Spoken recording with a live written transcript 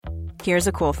Here's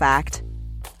a cool fact.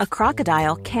 A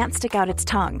crocodile can't stick out its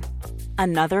tongue.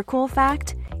 Another cool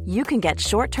fact, you can get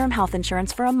short-term health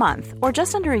insurance for a month or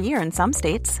just under a year in some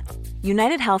states.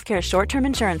 United Healthcare short-term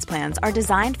insurance plans are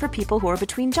designed for people who are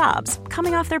between jobs,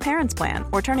 coming off their parents' plan,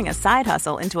 or turning a side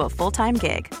hustle into a full-time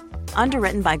gig.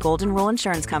 Underwritten by Golden Rule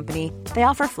Insurance Company, they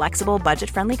offer flexible,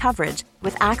 budget-friendly coverage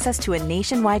with access to a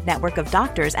nationwide network of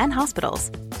doctors and hospitals.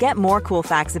 Get more cool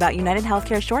facts about United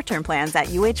Healthcare short-term plans at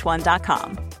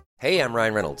uh1.com. Hey, I'm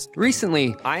Ryan Reynolds.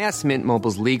 Recently, I asked Mint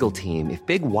Mobile's legal team if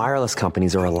big wireless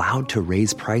companies are allowed to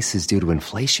raise prices due to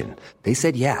inflation. They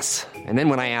said yes. And then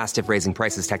when I asked if raising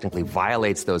prices technically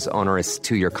violates those onerous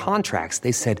two-year contracts,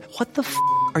 they said, "What the f***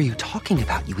 are you talking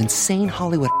about, you insane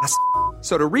Hollywood ass?"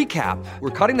 So to recap,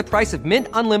 we're cutting the price of Mint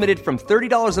Unlimited from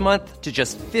 $30 a month to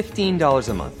just $15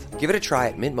 a month. Give it a try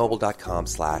at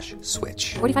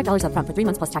mintmobile.com/switch. $45 up front for 3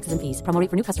 months plus taxes and fees. Promo rate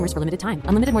for new customers for limited time.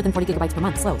 Unlimited more than 40 gigabytes per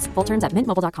month. Slows full terms at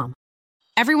mintmobile.com.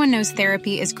 Everyone knows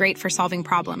therapy is great for solving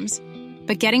problems,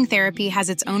 but getting therapy has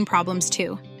its own problems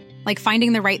too, like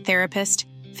finding the right therapist,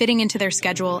 fitting into their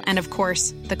schedule, and of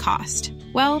course, the cost.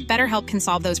 Well, BetterHelp can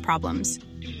solve those problems.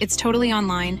 It's totally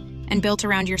online and built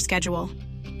around your schedule.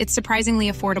 It's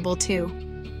surprisingly affordable too.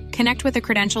 Connect with a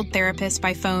credentialed therapist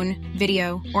by phone,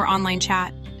 video, or online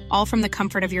chat, all from the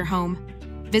comfort of your home.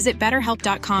 Visit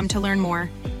BetterHelp.com to learn more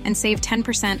and save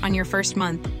 10% on your first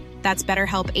month. That's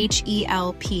BetterHelp,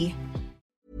 H-E-L-P.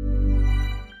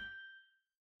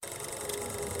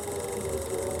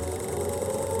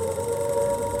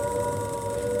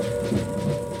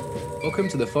 Welcome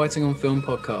to the Fighting on Film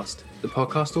podcast, the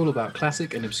podcast all about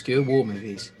classic and obscure war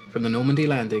movies, from the Normandy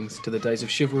landings to the days of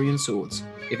chivalry and swords.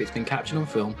 If it's been captured on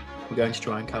film, we're going to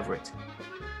try and cover it.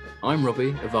 I'm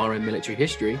Robbie of RM Military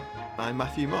History. I'm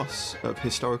Matthew Moss of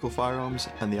Historical Firearms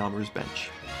and the Armourer's Bench.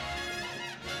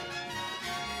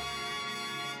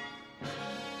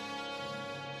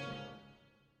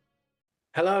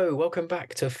 Hello, welcome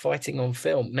back to Fighting on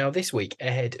Film. Now this week,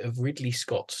 ahead of Ridley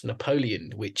Scott's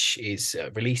Napoleon, which is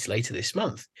released later this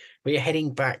month, we are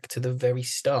heading back to the very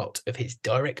start of his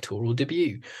directorial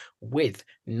debut with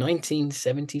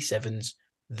 1977's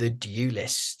The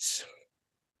Duellists.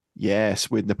 Yes,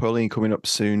 with Napoleon coming up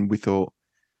soon, we thought,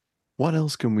 what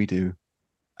else can we do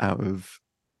out of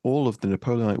all of the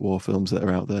Napoleonic War films that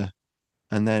are out there?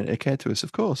 And then it occurred to us,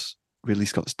 of course, Ridley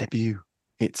Scott's debut.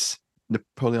 It's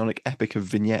Napoleonic epic of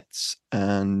vignettes,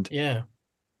 and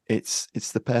it's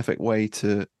the perfect way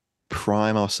to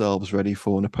prime ourselves ready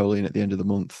for Napoleon at the end of the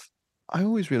month. I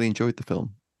always really enjoyed the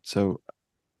film, so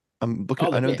I'm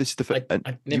looking. I know this is the first.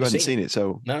 You hadn't seen it,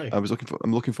 so no. I'm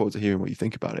looking forward to hearing what you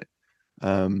think about it,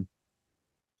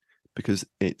 because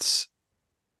it's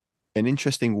an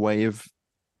interesting way of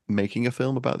making a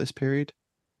film about this period,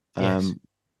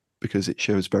 because it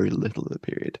shows very little of the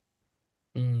period.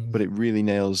 But it really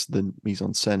nails the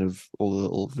mise-en-scène of all the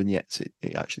little vignettes it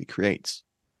actually creates.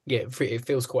 Yeah, it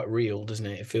feels quite real, doesn't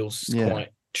it? It feels quite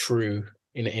true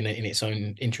in its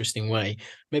own interesting way.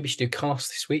 Maybe you should do cast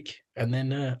this week, and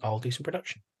then I'll do some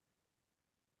production.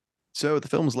 So the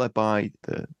film's led by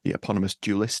the eponymous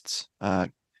Duellists.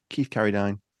 Keith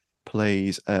Carradine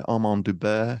plays Armand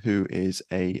Dubert, who is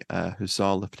a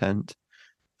hussar lieutenant.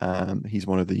 He's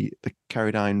one of the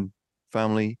Carradine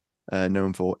family.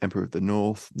 Known for Emperor of the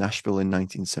North, Nashville in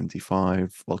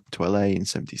 1975, Welcome to LA in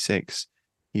 76.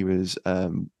 He was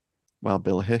Wild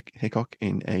Bill Hickok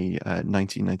in a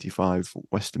 1995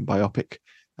 Western biopic.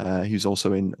 He was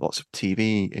also in lots of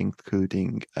TV,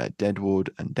 including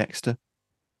Deadwood and Dexter.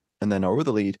 And then our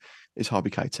other lead is Harvey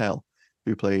Keitel,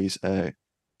 who plays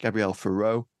Gabriel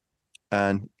Farreau.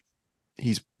 And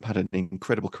he's had an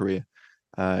incredible career,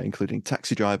 including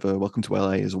Taxi Driver, Welcome to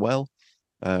LA as well.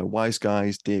 Wise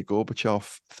Guys, Dear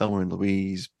Gorbachev, Thelma and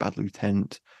Louise, Bad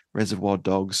Lieutenant, Reservoir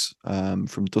Dogs,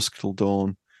 From Dusk Till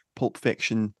Dawn, Pulp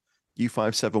Fiction,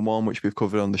 U571, which we've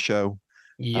covered on the show,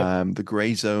 The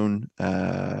Grey Zone,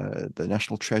 the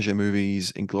National Treasure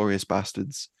movies, Inglourious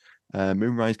Bastards,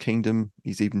 Moonrise Kingdom.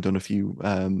 He's even done a few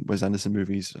Wes Anderson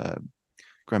movies,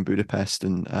 Grand Budapest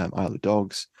and Isle of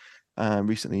Dogs.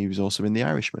 Recently, he was also in The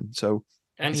Irishman. So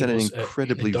he's had an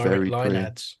incredibly varied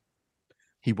career.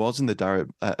 He was in the direct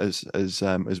as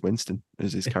Winston,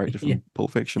 as his character from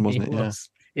Pulp Fiction, wasn't it?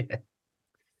 Yeah.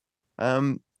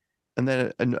 And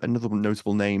then another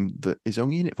notable name that is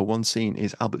only in it for one scene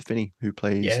is Albert Finney, who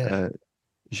plays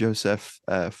Joseph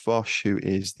Foch, who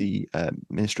is the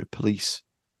Minister of Police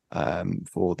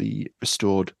for the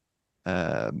restored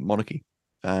monarchy.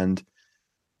 And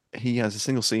he has a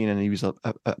single scene, and he was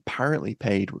apparently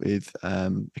paid with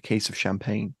a case of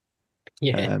champagne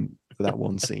for that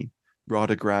one scene.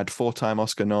 Grad, 4-time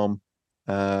Oscar nom.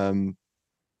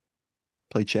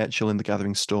 played Churchill in The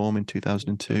Gathering Storm in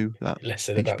 2002. That Less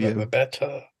said about that, the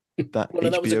better. that Well, no,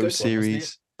 that was a HBO good one, wasn't it?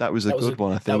 series. That was a good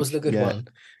one, I That think. was the good Yeah, one.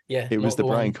 Yeah, it was not the the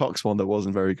Brian one. Cox one that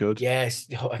wasn't very good. Yes,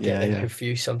 I get Yeah, them yeah.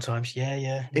 confused sometimes. Yeah,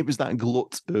 yeah. It was that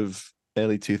glut of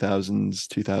early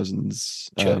 2000s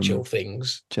Churchill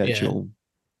things. Yeah. Churchill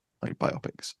like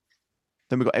biopics.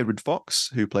 Then we've got Edward Fox,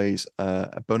 who plays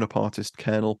a Bonapartist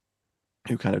colonel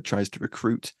who kind of tries to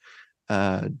recruit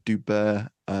Dubert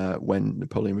when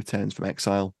Napoleon returns from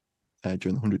exile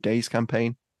during the 100 Days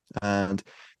campaign. And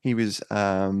he was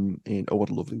in Oh, What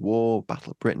a Lovely War,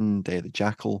 Battle of Britain, Day of the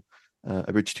Jackal,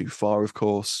 A Bridge Too Far, of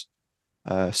course,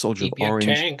 Soldier Keep of your Orange.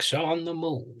 tanks on the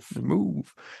move. The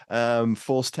Move.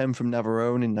 Force 10 from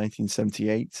Navarone in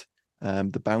 1978.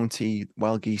 The Bounty,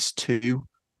 Wild Geese 2.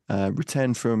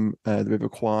 Return from the River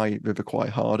Kwai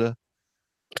Harder.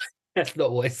 That's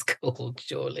not what it's called,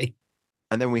 surely.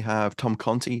 And then we have Tom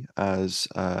Conti as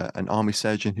an army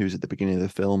surgeon who's at the beginning of the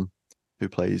film, who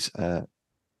plays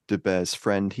De Beer's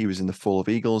friend. He was in The Fall of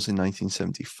Eagles in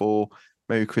 1974,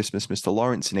 Merry Christmas, Mr.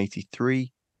 Lawrence in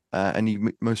 83, and he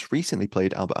most recently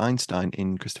played Albert Einstein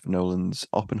in Christopher Nolan's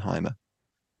Oppenheimer.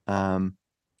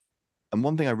 And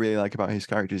one thing I really like about his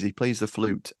character is he plays the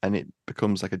flute and it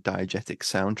becomes like a diegetic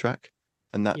soundtrack.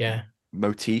 And that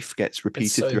motif gets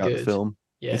repeated throughout the film.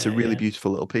 Yeah, it's a really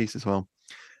beautiful little piece as well.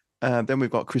 Then we've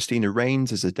got Christina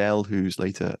Rains as Adele, who's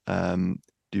later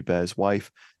Dubert's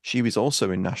wife. She was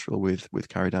also in Nashville with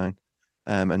Carradine,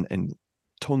 and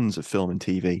tons of film and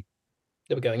TV.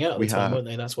 They were going out at the time, weren't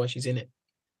they? That's why she's in it.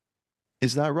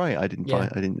 Is that right? I didn't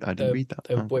read that.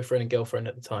 They were boyfriend and girlfriend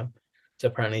at the time, so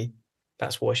apparently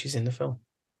that's why she's in the film.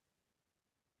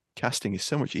 Casting is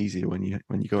so much easier when you're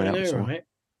going out with someone. Right?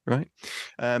 Right.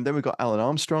 Then we've got Alan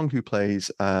Armstrong, who plays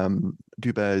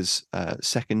Dubert's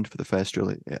second for the first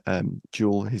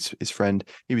duel, his friend.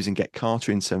 He was in Get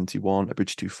Carter in 71, A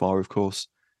Bridge Too Far, of course.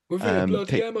 We're in a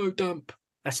bloody ammo dump.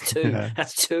 That's two.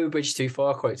 That's two Bridge Too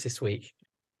Far quotes this week.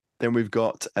 Then we've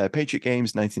got Patriot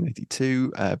Games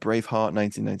 1982, Braveheart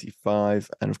 1995,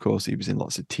 and of course he was in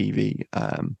lots of TV.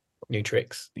 New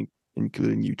Tricks.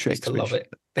 Including New Tricks. I love it.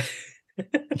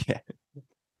 Yeah.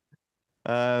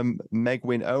 Meg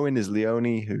Wynne Owen is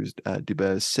Leonie, who's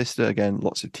Dubert's sister. Again,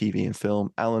 lots of TV and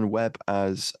film. Alan Webb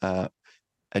as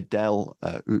Adele,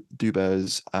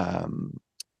 Dubert's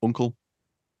uncle,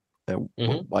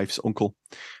 wife's uncle.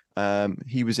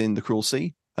 He was in The Cruel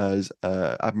Sea as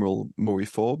Admiral Maury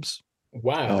Forbes.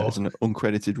 Wow. As an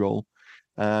uncredited role.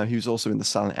 He was also in The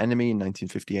Silent Enemy in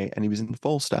 1958, and he was in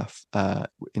Falstaff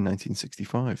in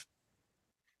 1965.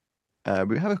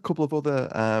 We have a couple of other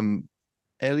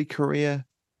early career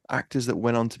actors that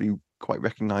went on to be quite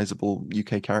recognizable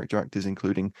UK character actors,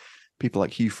 including people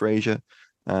like Hugh Fraser,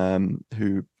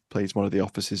 who plays one of the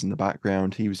officers in the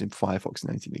background. He was in Firefox in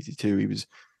 1982. He was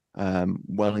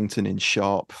Wellington in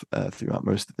Sharp throughout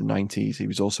most of the 90s. He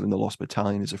was also in The Lost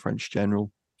Battalion as a French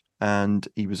general. And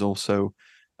he was also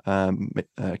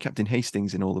Captain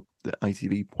Hastings in all the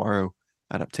ITV Poirot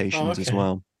adaptations as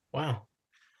well. Wow.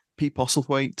 Pete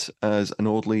Postlethwaite as an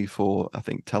orderly for, I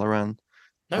think, Teleran.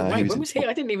 No way. When was he?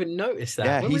 I didn't even notice that.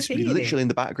 Yeah, when he's literally in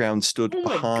the background, stood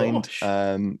behind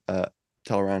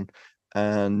Teleran,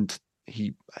 and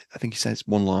I think he says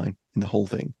one line in the whole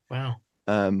thing. Wow.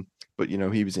 But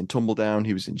he was in Tumbledown,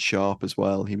 he was in Sharp as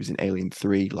well, he was in Alien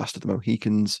 3, Last of the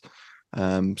Mohicans.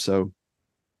 So,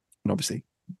 and obviously,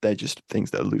 they're just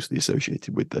things that are loosely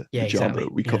associated with the genre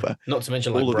we cover. Not to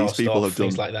mention like all of these people have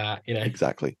things done like that.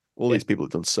 Exactly. All these people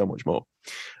have done so much more.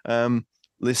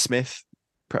 Liz Smith,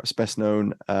 perhaps best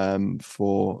known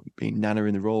for being Nana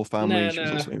in the Royal Family. She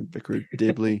was also in Vicar of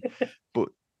Dibley. But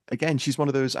again, she's one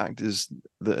of those actors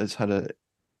that has had a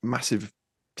massive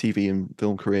TV and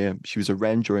film career. She was a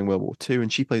Wren during World War II,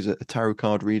 and she plays a tarot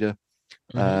card reader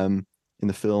in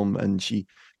the film, and she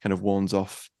kind of warns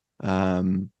off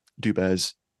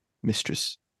Dubert's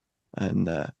mistress. And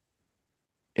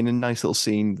in a nice little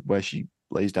scene where she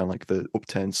lays down like the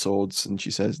upturned swords, and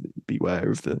she says, "Beware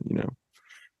of the,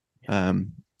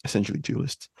 essentially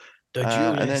duelists." The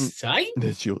duelists,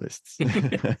 the duelists.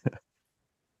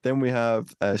 Then we have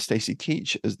Stacey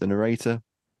Keach as the narrator,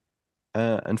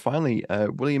 and finally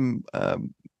William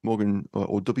Morgan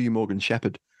or W. Morgan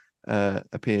Shepherd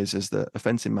appears as the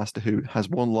fencing master, who has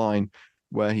one line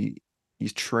where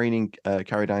he's training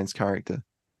Carradine's character,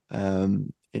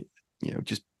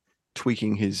 just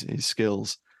tweaking his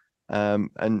skills.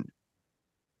 And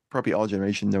probably our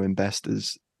generation know him best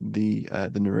as the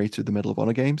narrator of the Medal of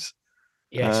Honor games.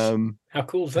 Yes. How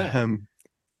cool is that?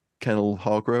 Colonel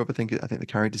Hargrove, I think the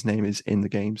character's name is in the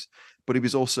games. But he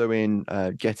was also in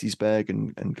Gettysburg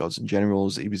and Gods and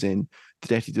Generals. He was in The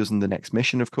Dirty Dozen, The Next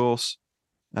Mission, of course.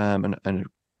 and a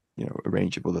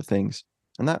range of other things.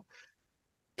 And that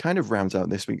kind of rounds out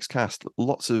this week's cast.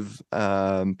 Lots of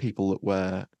people that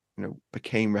were,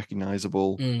 became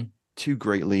recognizable. Two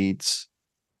great leads.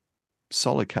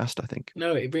 Solid cast, I think.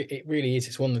 No, it really is.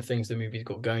 It's one of the things the movie's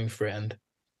got going for it, and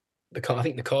I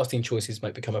think the casting choices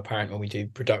might become apparent when we do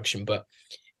production. But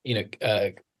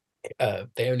they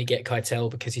only get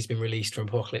Keitel because he's been released from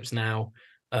Apocalypse Now.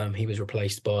 He was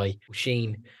replaced by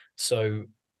Sheen, so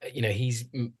he's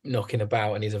knocking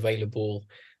about and is available.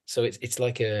 So it's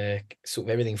like a sort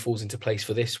of everything falls into place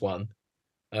for this one.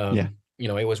 I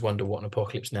always wonder what an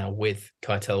Apocalypse Now with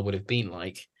Keitel would have been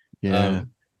like. Yeah.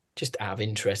 Just out of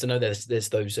interest. I know there's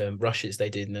those rushes they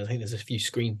did, and I think there's a few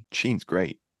screen. Sheen's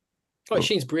great.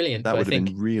 Sheen's brilliant. That would have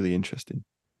been really interesting.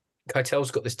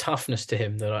 Keitel's got this toughness to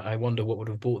him that I wonder what would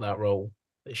have brought that role.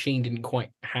 Sheen didn't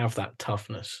quite have that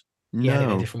toughness. He had it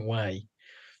in a different way.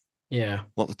 Yeah.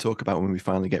 A lot to talk about when we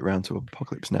finally get round to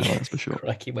Apocalypse Now, that's for sure.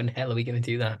 Crikey, when the hell are we going to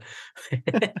do that?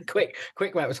 quick,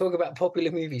 Matt, we'll talk about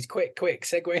popular movies. Quick,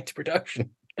 segue into production.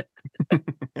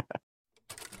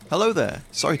 Hello there,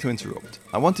 sorry to interrupt.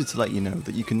 I wanted to let you know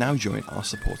that you can now join our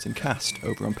supporting cast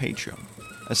over on Patreon.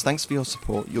 As thanks for your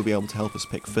support, you'll be able to help us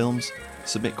pick films,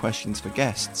 submit questions for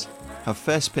guests, have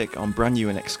first pick on brand new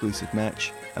and exclusive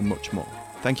merch, and much more.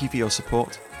 Thank you for your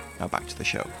support. Now back to the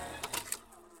show.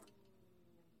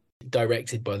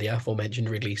 Directed by the aforementioned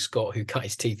Ridley Scott, who cut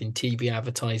his teeth in TV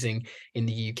advertising in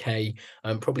the UK,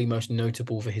 probably most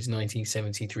notable for his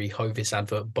 1973 Hovis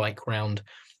advert Bike Round,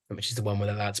 which is the one where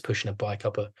the lad's pushing a bike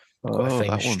up a quite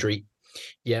famous street.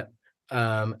 Yeah.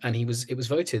 And it was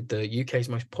voted the UK's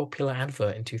most popular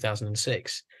advert in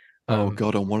 2006. On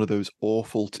one of those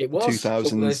awful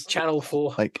 2000s Channel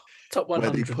 4 top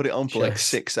 100 where they put it on for like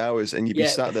 6 hours and you'd be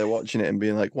sat there watching it and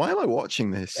being like, why am I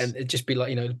watching this? And it'd just be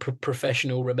like,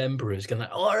 professional rememberers going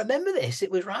like, I remember this,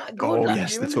 it was right good. Oh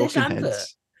yes, the Talking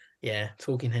Heads. Yeah,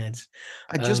 Talking Heads.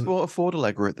 I just bought a Ford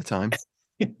Allegra at the time.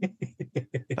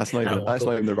 That's not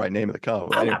even the right name of the car.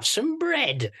 I'll have some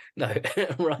bread. No,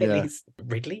 Riley's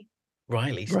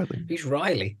Riley. Who's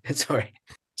Riley? Sorry.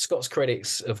 Scott's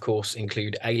credits, of course,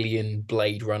 include Alien,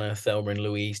 Blade Runner, Thelma and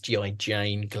Louise, G.I.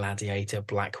 Jane, Gladiator,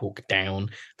 Black Hawk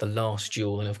Down, The Last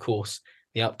Duel, and of course,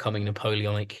 the upcoming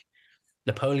Napoleon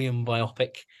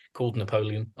biopic called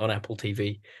Napoleon on Apple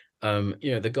TV.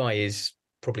 The guy is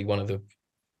probably one of the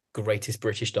greatest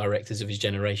British directors of his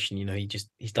generation.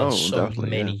 He's done so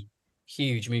many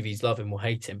huge movies. Love him or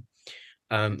hate him.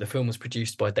 The film was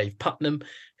produced by Dave Putnam,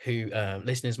 who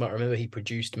listeners might remember. He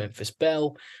produced Memphis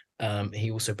Belle. He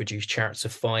also produced Chariots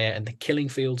of Fire and The Killing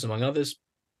Fields, among others.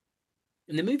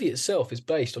 And the movie itself is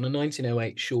based on a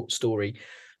 1908 short story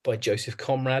by Joseph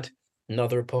Conrad,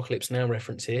 another Apocalypse Now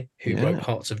reference here, who wrote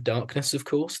Hearts of Darkness, of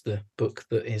course, the book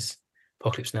that is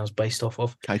Apocalypse Now is based off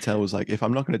of. Keitel was like, if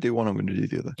I'm not going to do one, I'm going to do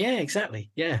the other. Yeah, exactly.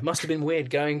 Yeah, must have been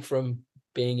weird going from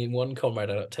being in one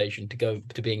Conrad adaptation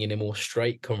to being in a more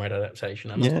straight Conrad adaptation.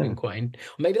 That must have been quite...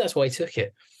 Maybe that's why he took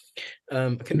it.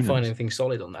 I couldn't find anything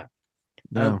solid on that.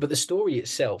 No. But the story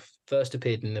itself first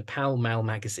appeared in the Pall Mall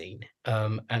magazine,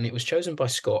 and it was chosen by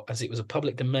Scott as it was a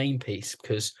public domain piece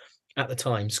because at the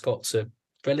time Scott's a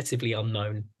relatively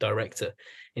unknown director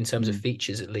in terms of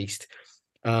features, at least.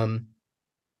 And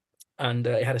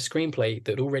it had a screenplay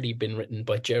that had already been written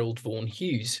by Gerald Vaughan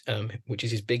Hughes, which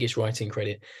is his biggest writing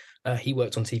credit. He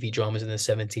worked on TV dramas in the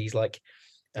 70s, like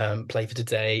Play for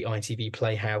Today, ITV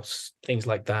Playhouse, things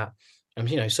like that.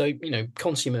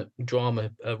 Consummate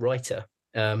drama writer.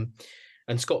 And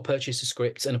Scott purchased the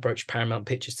script and approached Paramount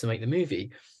Pictures to make the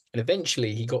movie. And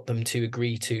eventually he got them to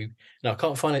agree to, now I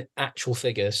can't find an actual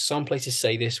figure. Some places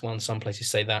say this one, some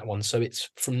places say that one. So it's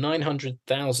from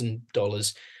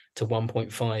 $900,000 to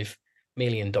 $1.5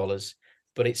 million,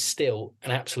 but it's still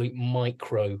an absolute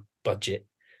micro budget.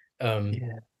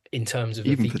 In terms of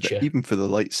even a feature. Even for the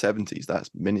late 70s, that's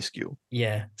minuscule.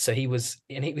 Yeah. So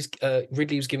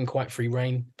Ridley was given quite free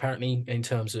rein, apparently, in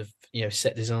terms of,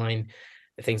 set design,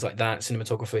 things like that,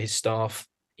 cinematographer, his staff.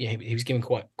 He was given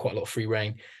quite a lot of free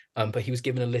rein, but he was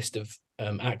given a list of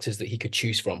actors that he could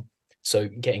choose from. So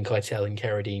getting Keitel and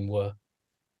Carradine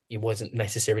it wasn't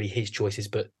necessarily his choices,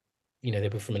 but, they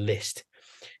were from a list.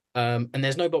 And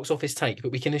there's no box office take,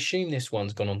 but we can assume this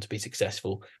one's gone on to be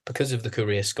successful because of the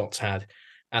career Scott's had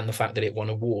and the fact that it won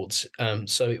awards.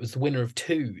 So it was the winner of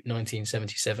two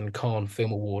 1977 Cannes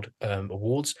Film Award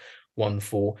awards, one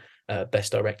for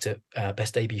Best Director,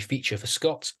 Best Debut Feature for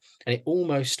Scott, and it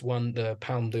almost won the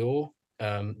Palme d'Or,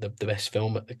 the best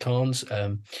film at the Cannes,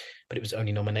 but it was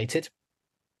only nominated.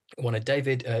 It won a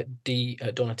David D.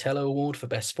 Donatello Award for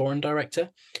Best Foreign Director,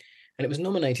 and it was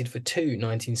nominated for two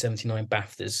 1979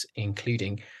 BAFTAs,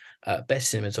 including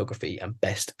best cinematography, and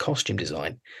best costume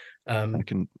design. I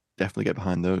can definitely get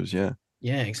behind those. Yeah.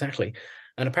 Yeah, exactly.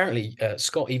 And apparently,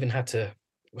 Scott even had to,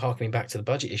 harkening back to the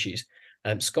budget issues,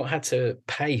 Scott had to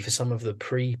pay for some of the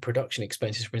pre-production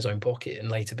expenses from his own pocket and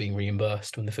later being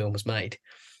reimbursed when the film was made.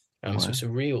 So Wow. it's a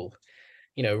real,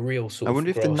 real I sort of wonder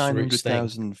if the grassroots thing.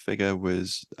 900,000 figure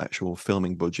was actual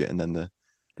filming budget, and then the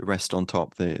rest on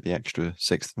top, the extra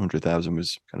 600,000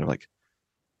 was kind of like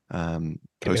Could have been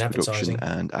post production advertising.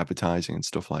 and advertising and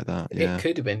stuff like that. It Yeah.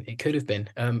 could have been. It could have been.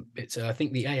 It's I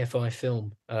think the AFI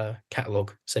film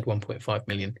catalog said 1.5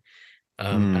 million,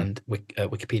 Hmm. and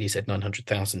Wikipedia said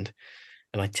 900,000,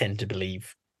 and I tend to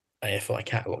believe AFI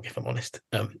catalog if I'm honest,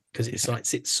 because it Yeah.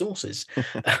 cites its sources.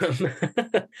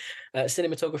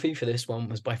 Cinematography for this one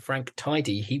was by Frank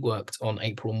Tidy. He worked on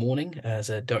April Morning as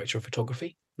a director of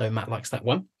photography. No, Matt likes that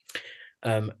one.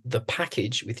 The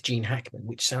Package with Gene Hackman,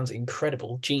 which sounds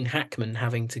incredible. Gene Hackman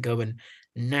having to go and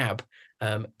nab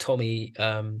Tommy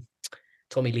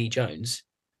Lee Jones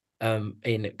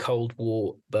in Cold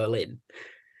War Berlin.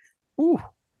 Ooh. Ooh.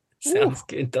 Sounds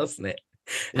good, doesn't it?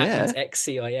 Hackman's Yeah.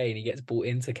 ex-CIA and he gets brought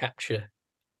in to capture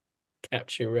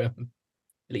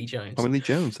Lee Jones. Tommy Lee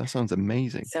Jones. That sounds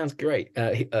amazing. Sounds great.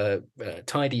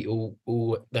 Tidy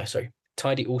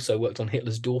Tidy also worked on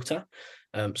Hitler's Daughter,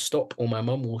 Stop or My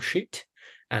Mum Will Shoot,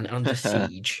 and Under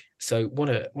Siege. So what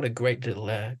a great little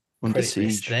Under credit list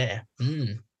Siege. there.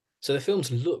 So the film's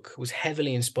look was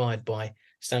heavily inspired by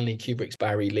Stanley Kubrick's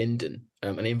Barry Lyndon,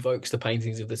 and invokes the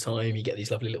paintings of the time. You get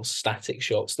these lovely little static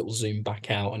shots that will zoom back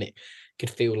out, and it could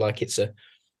feel like it's a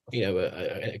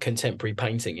contemporary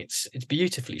painting. It's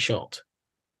beautifully shot.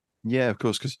 Yeah, of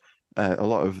course, because a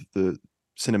lot of the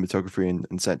cinematography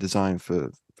and set design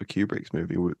for Kubrick's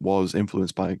movie was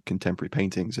influenced by contemporary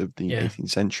paintings of the Yeah, 18th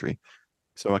century.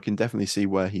 So I can definitely see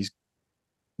where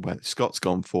Scott's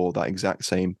gone for that exact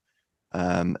same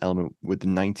element with the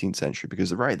 19th century,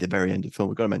 because right at the very end of the film,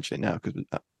 we've got to mention it now because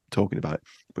we're talking about it,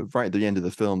 but right at the end of the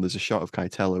film, there's a shot of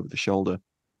Keitel over the shoulder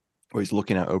where he's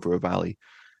looking out over a valley,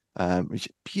 which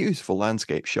is a beautiful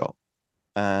landscape shot.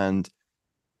 And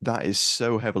that is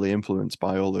so heavily influenced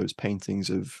by all those paintings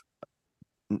of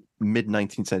mid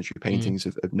 19th century paintings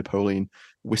of Napoleon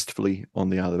wistfully on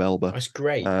the Isle of Elba. that's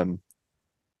great.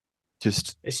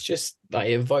 Just It's just like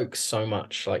it evokes so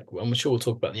much. Like I'm sure we'll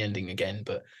talk about the ending again,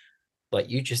 but like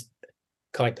you just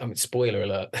spoiler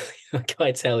alert.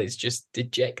 Keitel is just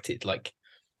dejected. Like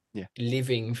yeah,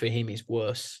 living for him is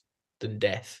worse than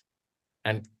death,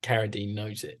 and Carradine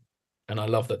knows it. And I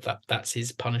love that's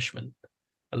his punishment.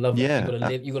 I love that you yeah, got to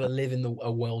live. You got to live in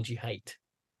a world you hate.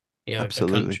 A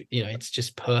absolutely. country. It's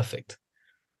just perfect.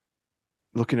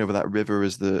 Looking over that river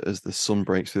as the sun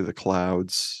breaks through the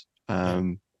clouds, Yeah,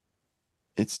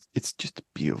 it's just a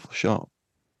beautiful shot.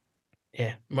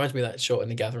 yeah. Reminds me of that shot in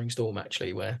The Gathering Storm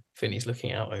actually, where Finney's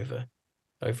looking out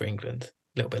over England,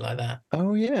 a little bit like that.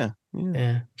 Oh yeah, yeah.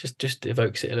 Yeah, just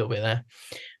evokes it a little bit there.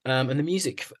 And the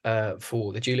music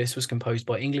for the Duelist was composed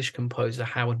by English composer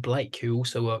Howard Blake, who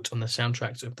also worked on the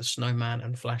soundtracks of The Snowman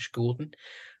and Flash Gordon.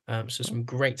 So some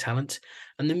great talent,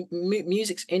 and the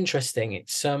music's interesting. It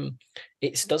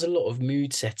does a lot of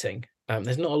mood setting.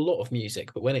 There's not a lot of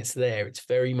music, but when it's there, it's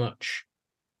very much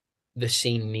the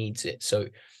scene needs it. So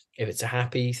if it's a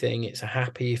happy thing, it's a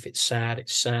happy. If it's sad,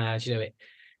 it's sad.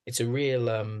 It's a real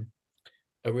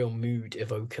mood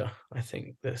evoker. I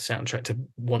think the soundtrack, to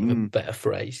want of a Mm, better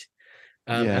phrase.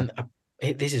 yeah.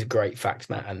 This is a great fact,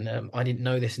 Matt, and I didn't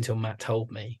know this until Matt told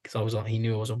me because he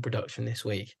knew I was on production this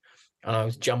week, and I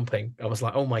was jumping. I was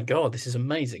like, "Oh my god, this is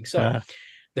amazing!" So,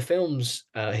 the film's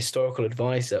historical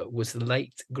advisor was the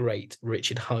late great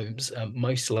Richard Holmes,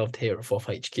 most loved here at FOF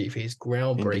HQ for his Indeed.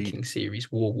 groundbreaking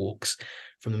series War Walks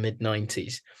from the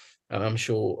mid-90s. I'm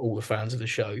sure all the fans of the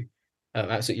show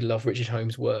absolutely love Richard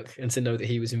Holmes' work, and to know that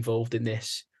he was involved in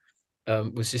this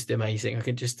was just amazing. I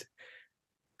could just,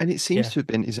 And it seems yeah. to have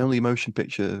been his only motion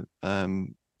picture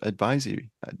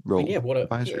advisory I mean, role. yeah,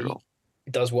 Advisory role.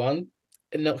 he does one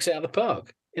and knocks it out of the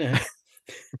park.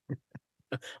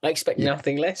 I expect Yeah.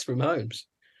 nothing less from Holmes.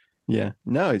 Yeah.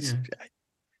 No, it's Yeah.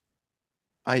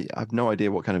 I have no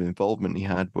idea what kind of involvement he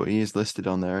had, but he is listed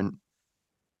on there, and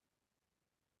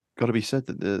got to be said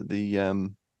that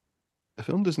the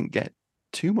film doesn't get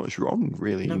too much wrong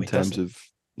really No, in it terms doesn't. of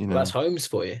Well, that's Holmes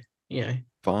for you. You know,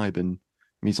 vibe and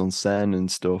mise en scène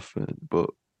and stuff, but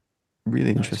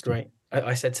really no, it's interesting. great.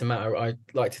 I said to Matt, I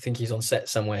like to think he's on set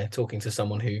somewhere talking to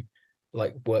someone who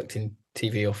like worked in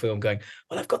TV or film, going,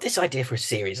 "Well, I've got this idea for a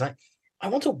series. I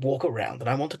want to walk around and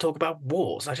I want to talk about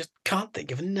wars. I just can't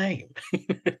think of a name."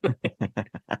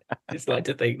 Just like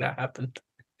to think that happened.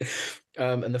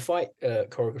 And the fight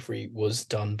choreography was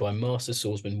done by Master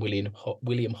Swordsman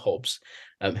William Hobbs,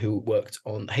 who worked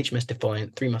on HMS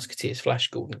Defiant, Three Musketeers, Flash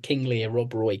Gordon, King Lear,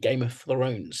 Rob Roy, Game of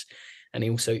Thrones. And he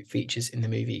also features in the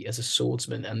movie as a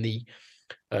swordsman. And the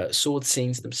sword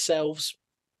scenes themselves,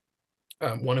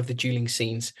 one of the dueling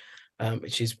scenes,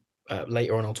 which is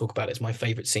later on I'll talk about, it's my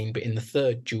favorite scene, but in the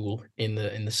third duel in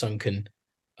the sunken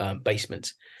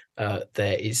basement,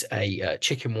 there is a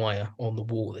chicken wire on the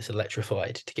wall that's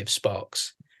electrified to give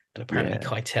sparks, and apparently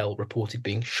Keitel reported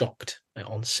being shocked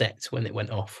on set when it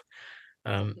went off.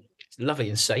 It's lovely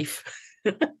and safe.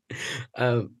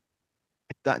 That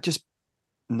just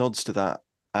nods to that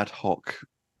ad hoc,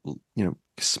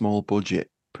 small budget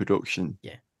production.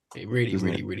 Yeah, it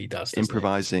really does.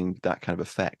 Improvising that kind of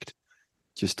effect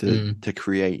just to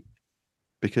create,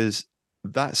 because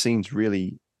that seems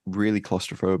really, really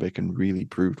claustrophobic and really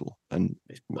brutal. And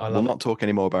we'll not talk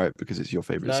anymore about it because it's your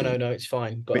favorite scene. No, it's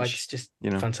fine. But it's just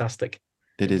fantastic.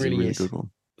 It is really a really good one.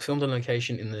 Filmed on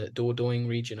location in the Dordogne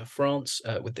region of France,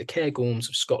 with the Cairngorms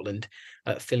of Scotland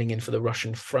filling in for the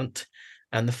Russian front.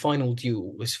 And the final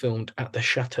duel was filmed at the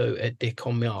Chateau de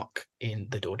Commarque in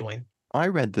the Dordogne. I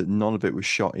read that none of it was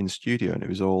shot in studio and it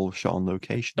was all shot on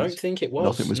location. Don't think it was.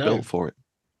 Nothing was built for it.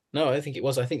 No, I don't think it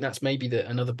was. I think that's maybe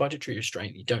another budgetary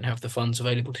restraint. You don't have the funds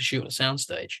available to shoot on a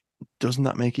soundstage. Doesn't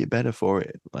that make it better for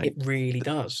it? It really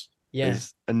does. Yeah.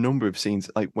 There's a number of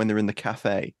scenes, like when they're in the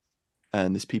cafe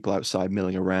and there's people outside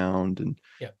milling around,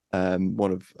 and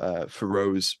one of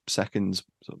Farrow's seconds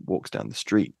walks down the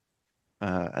street,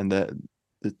 and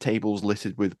the table's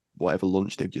littered with whatever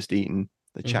lunch they've just eaten.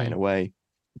 They're chatting away.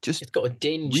 It's got a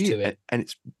dinge to it. And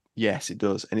it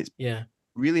does. And it's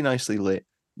really nicely lit,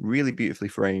 really beautifully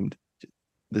framed.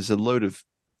 There's a load of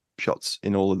shots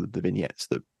in all of the vignettes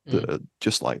that are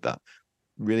just like that.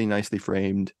 Really nicely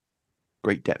framed,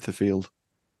 great depth of field.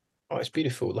 Oh, it's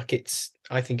beautiful.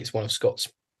 I think it's one of Scott's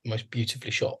most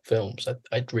beautifully shot films.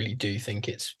 I really do think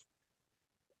it's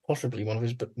possibly one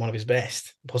of his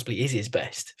best. Possibly is his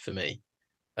best for me.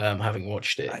 Having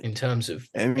watched it, in terms of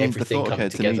everything coming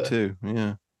together. To me too.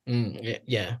 Yeah.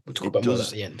 Yeah. We'll talk about more at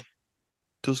the end.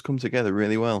 Does come together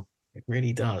really well. It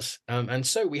really does. And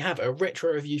so we have a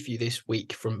retro review for you this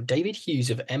week from David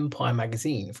Hughes of Empire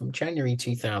Magazine from January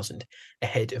 2000,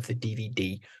 ahead of the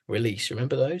DVD release.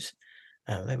 Remember those?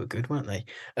 They were good, weren't they?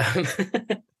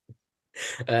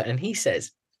 And he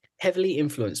says, heavily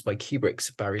influenced by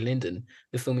Kubrick's Barry Lyndon,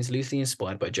 the film is loosely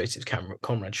inspired by Joseph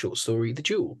Conrad's short story, The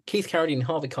Duel. Keith Carradine and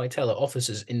Harvey Keitel are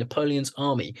officers in Napoleon's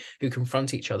army who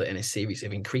confront each other in a series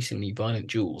of increasingly violent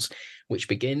duels, which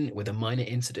begin with a minor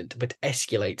incident but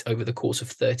escalate over the course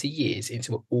of 30 years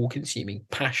into an all-consuming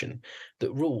passion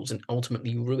that rules and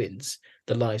ultimately ruins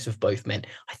the lives of both men.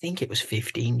 I think it was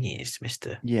 15 years,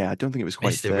 Mr. Yeah, I don't think it was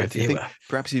quite Mr. 30. Reviewer. I think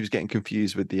perhaps he was getting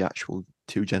confused with the actual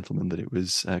two gentlemen that it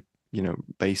was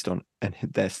based on, and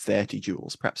their 30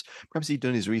 duels. Perhaps he'd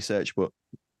done his research, but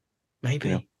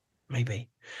maybe.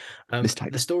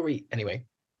 The story, anyway,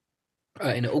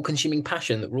 in an all-consuming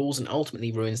passion that rules and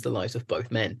ultimately ruins the lives of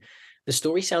both men. The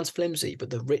story sounds flimsy, but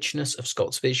the richness of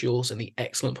Scott's visuals and the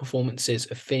excellent performances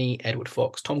of Finney, Edward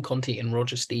Fox, Tom Conti, and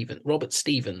Robert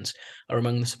Stevens are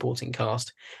among the supporting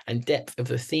cast, and depth of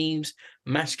the themes,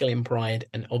 masculine pride,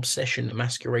 and obsession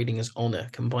masquerading as honor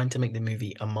combine to make the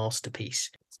movie a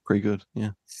masterpiece. It's pretty good, yeah.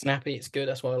 Snappy, it's good.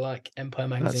 That's why I like Empire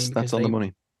Magazine. That's on the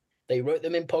money. They wrote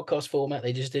them in podcast format.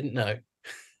 They just didn't know.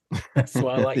 That's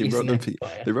why I like using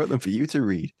Empire. They wrote them for you to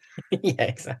read. Yeah,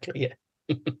 exactly.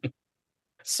 Yeah.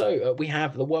 So we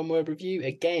have the one-word review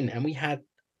again, and we had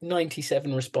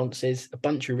 97 responses, a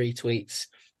bunch of retweets,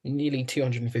 nearly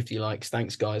 250 likes.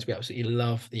 Thanks, guys. We absolutely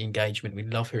love the engagement. We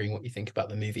love hearing what you think about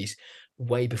the movies.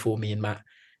 Way before me and Matt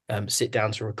sit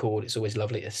down to record, it's always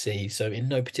lovely to see. So in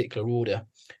no particular order,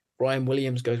 Brian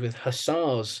Williams goes with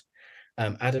Hussars.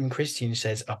 Adam Christian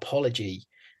says apology.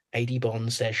 AD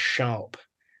Bond says sharp.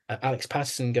 Alex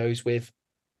Patterson goes with,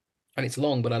 and it's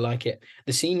long, but I like it,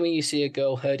 the scene where you see a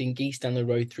girl herding geese down the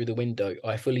road through the window.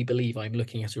 I fully believe I'm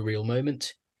looking at a real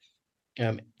moment.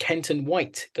 Kenton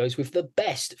White goes with the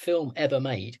best film ever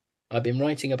made. I've been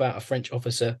writing about a French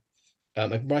officer. I've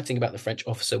been writing about the French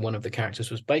officer one of the characters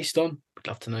was based on. Would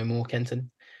love to know more,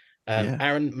 Kenton.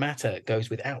 Aaron Matter goes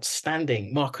with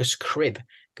outstanding. Marcus Cribb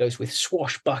goes with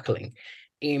swashbuckling.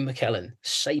 Ian McKellen,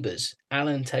 sabers.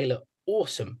 Alan Taylor,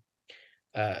 awesome.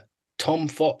 Tom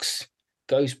Fox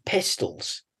goes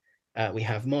pistols. We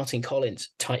have Martin Collins,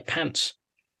 tight pants.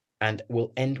 And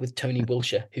we'll end with Tony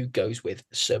Wilshire, who goes with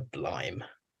sublime.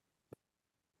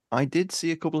 I did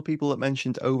see a couple of people that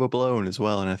mentioned overblown as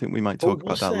well, and I think we might talk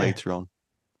about that later on.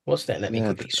 What's that? Let me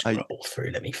Yeah, quickly scroll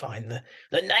through. Let me find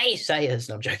the naysayers.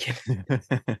 No, I'm joking.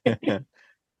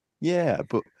 yeah,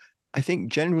 but I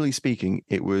think generally speaking,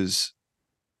 it's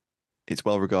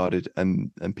well regarded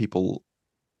and people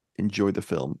enjoy the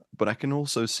film. But I can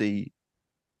also see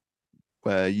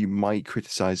where you might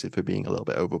criticize it for being a little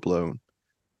bit overblown.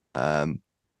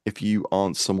 If you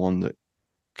aren't someone that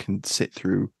can sit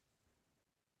through,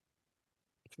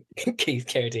 Keith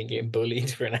Carradine getting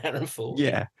bullied for an hour and 40.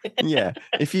 yeah.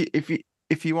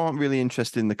 If you aren't really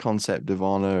interested in the concept of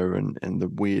honor and the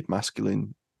weird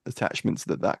masculine attachments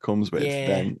that comes with, Yeah.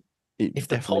 then it If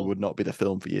definitely would not be the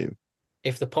film for you.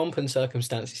 If the pomp and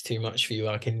circumstance is too much for you,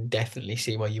 I can definitely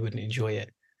see why you wouldn't enjoy it.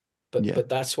 Yeah. But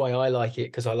that's why I like it,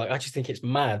 because I just think it's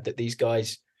mad that these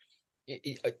guys,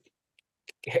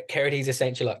 Carradine's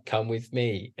essentially like, come with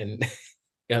me, and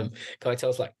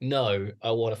Keitel's like, no,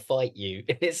 I want to fight you.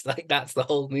 It's like, that's the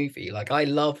whole movie. Like, I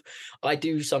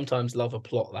do sometimes love a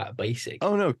plot that basic.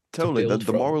 Oh no, totally. The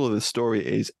from. moral of the story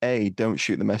is A, don't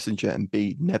shoot the messenger, and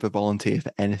B, never volunteer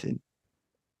for anything.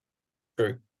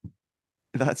 True.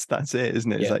 That's it,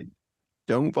 isn't it? Yeah. It's like,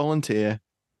 don't volunteer,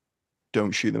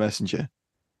 don't shoot the messenger.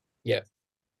 Yeah.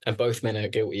 And both men are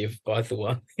guilty of either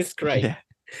one. It's great. Yeah.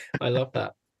 I love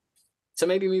that. So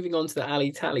maybe moving on to the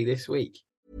Ali Tally this week.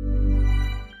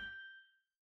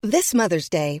 This Mother's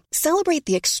Day, celebrate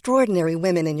the extraordinary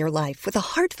women in your life with a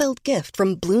heartfelt gift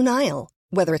from Blue Nile.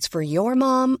 Whether it's for your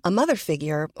mom, a mother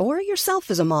figure, or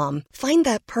yourself as a mom, find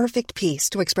that perfect piece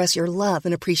to express your love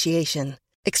and appreciation.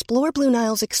 Explore Blue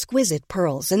Nile's exquisite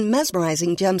pearls and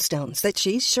mesmerizing gemstones that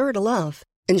she's sure to love.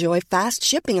 Enjoy fast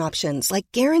shipping options like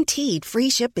guaranteed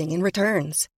free shipping and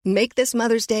returns. Make this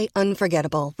Mother's Day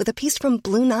unforgettable with a piece from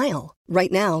Blue Nile.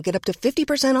 Right now, get up to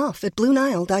 50% off at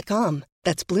BlueNile.com.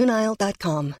 That's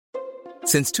BlueNile.com.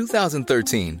 Since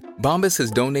 2013, Bombas has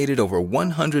donated over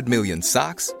 100 million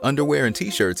socks, underwear, and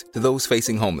T-shirts to those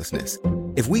facing homelessness.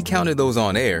 If we counted those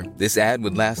on air, this ad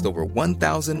would last over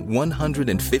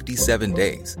 1,157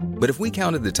 days. But if we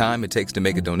counted the time it takes to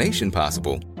make a donation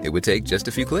possible, it would take just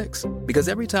a few clicks. Because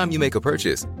every time you make a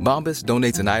purchase, Bombas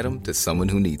donates an item to someone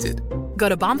who needs it. Go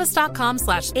to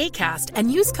bombas.com/ACAST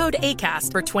and use code ACAST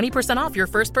for 20% off your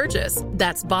first purchase.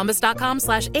 That's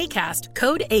bombas.com/ACAST,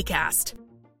 code ACAST.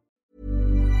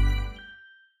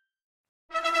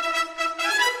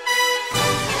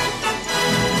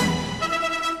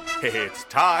 It's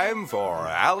time for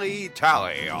Ali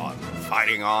Tally on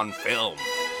Fighting on Film.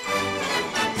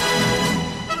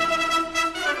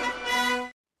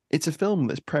 It's a film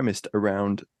that's premised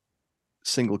around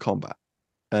single combat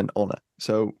and honor.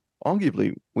 So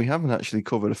arguably, we haven't actually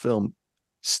covered a film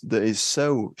that is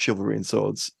so chivalry and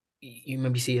swords. You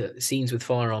maybe see scenes with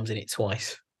firearms in it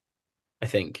twice, I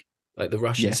think. Like the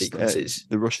Russian sequences.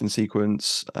 The Russian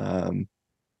sequence, and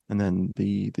then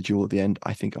the duel at the end,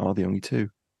 I think, are the only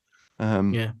two.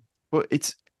 Yeah. But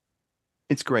it's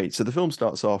great. So the film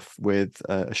starts off with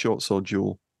a short sword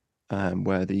duel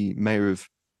where the mayor of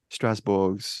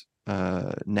Strasbourg's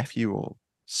nephew or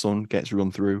son gets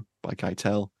run through by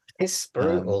Keitel. It's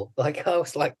brutal. I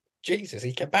was like, Jesus,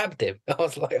 he kebabbed him. I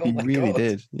was like, oh my God. He really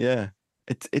did. Yeah.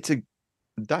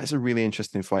 That's a really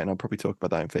interesting fight, and I'll probably talk about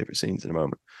that in favorite scenes in a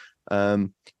moment.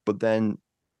 But then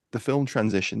the film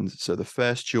transitions. So the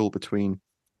first duel between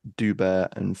Dubert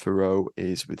and Ferreau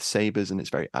is with sabers, and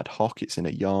it's very ad hoc. It's in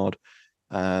a yard.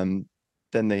 Then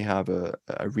they have a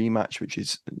rematch, which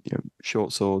is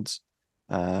short swords.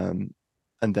 And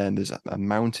then there's a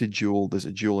mounted duel. There's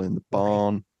a duel in the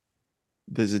barn.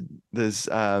 They're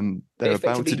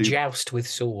about to joust with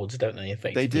swords, don't they?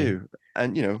 They do,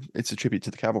 and it's a tribute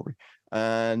to the cavalry.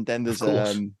 And then there's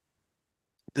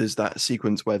that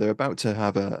sequence where they're about to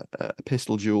have a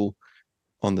pistol duel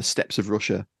on the steppes of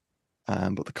Russia,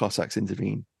 but the Cossacks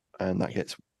intervene, and that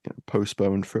gets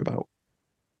postponed for about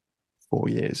 5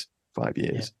 years.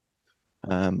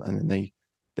 And then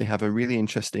they have a really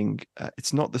interesting.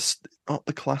 It's not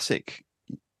the classic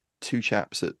two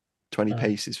chaps at 20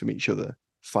 paces from each other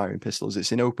firing pistols.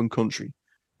 It's in open country,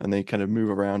 and they kind of move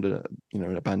around an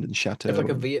abandoned chateau. It's like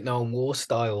a Vietnam War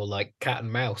style, like cat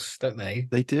and mouse, don't they?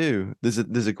 They do. There's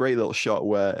a great little shot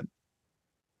where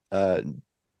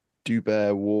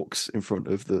Dubert walks in front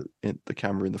of the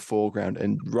camera in the foreground,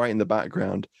 and right in the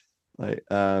background, like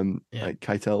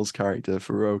Keitel's character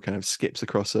Ferreau kind of skips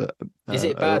across a. Is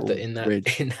it bad that in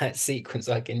bridge. that sequence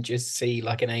I can just see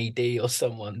like an AD or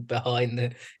someone behind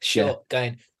the shot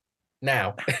going,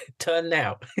 now, turn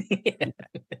now.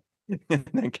 And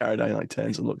then Carradine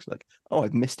turns and looks like, oh,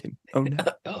 I've missed him. Oh no.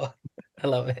 Oh, I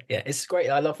love it. Yeah, it's great.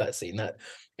 I love that scene. That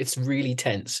it's really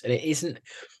tense, and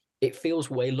it feels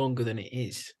way longer than it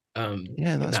is.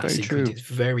 Yeah, in that's that very sequence. true. It's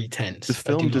very tense. The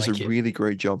I do film does a like it. really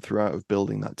great job throughout of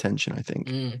building that tension, I think,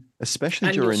 especially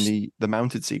And you're during the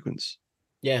mounted sequence.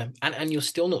 yeah, and you're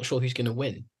still not sure who's going to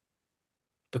win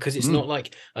because it's Mm, not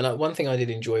like. And one thing I did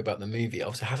enjoy about the movie,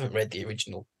 obviously, I haven't read the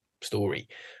original story,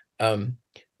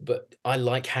 but I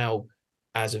like how,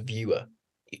 as a viewer,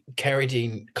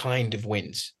 Carradine kind of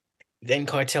wins. Then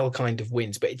Keitel kind of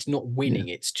wins, but it's not yeah. winning.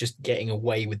 It's just getting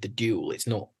away with the duel. It's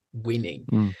not winning.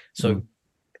 Mm, So mm,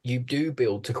 you do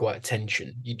build to quite a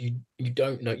tension. You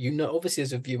don't know. You know, obviously,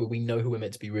 as a viewer, we know who we're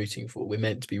meant to be rooting for. We're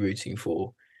meant to be rooting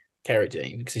for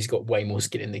Carradine because he's got way more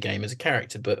skin in the game as a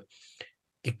character. But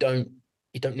you don't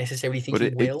necessarily think but he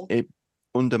it will. it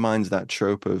undermines that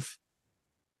trope of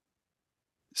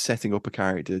setting up a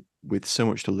character with so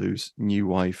much to lose, new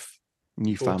wife,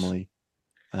 new Of course. family.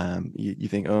 You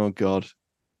think, oh God,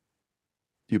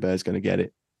 Hubert's going to get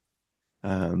it.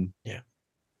 Yeah.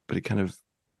 But it kind of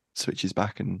switches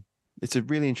back, and it's a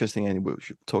really interesting ending, which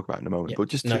we'll talk about in a moment. Yeah. But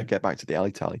just to get back to the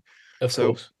alley tally. Of So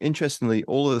course. interestingly,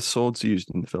 all of the swords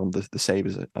used in the film, the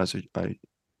sabers, as I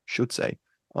should say,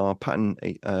 are pattern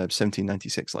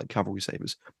 1796 like cavalry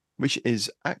sabers, which is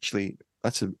actually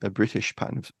that's a British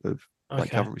pattern of like Okay.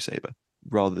 cavalry saber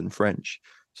rather than French.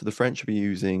 So the French will be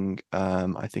using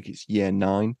I think it's year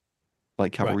 9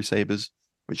 like cavalry Right. sabers,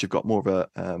 which have got more of a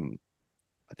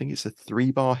I think it's a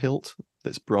 3-bar hilt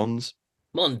that's bronze,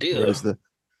 Mon Dieu. whereas the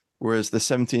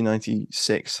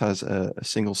 1796 has a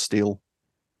single steel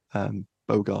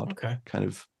bowguard Okay. kind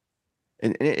of,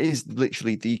 and it is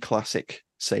literally the classic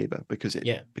saber because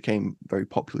it became very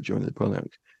popular during the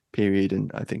Napoleonic period,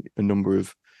 and I think a number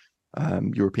of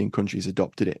European countries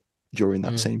adopted it during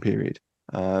that same period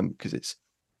because it's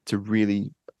a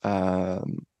really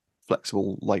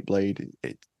flexible light blade.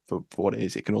 It for what it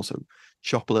is, it can also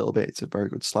chop a little bit. It's a very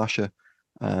good slasher.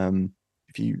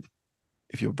 If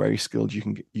you're very skilled, you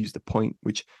can use the point,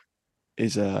 which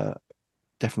is a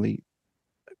definitely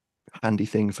handy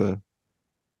thing for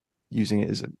using it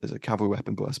as a cavalry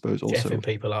weapon, but I suppose also Jeffing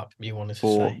people up, you wanted to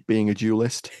for say. being a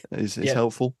duelist is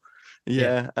helpful.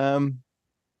 Yeah.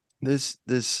 There's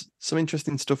some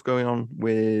interesting stuff going on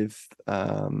with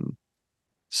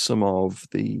some of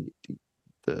the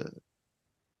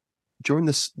during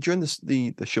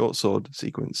the short sword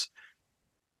sequence.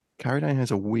 Carradine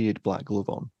has a weird black glove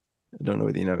on. I don't know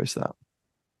whether you noticed that.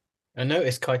 I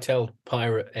noticed Keitel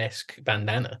pirate-esque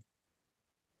bandana.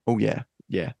 Oh yeah.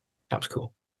 That was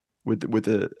cool. With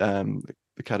the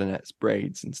cadenets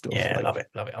braids and stuff. Yeah, love it.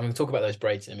 I'm going to talk about those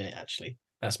braids in a minute. Actually,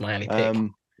 that's my alley pick.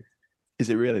 Is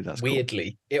it really? That's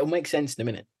weirdly cool. It'll make sense in a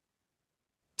minute.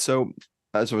 So,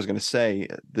 as I was going to say,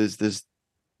 there's that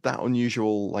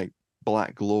unusual like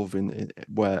black glove in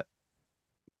where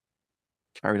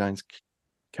Carradine's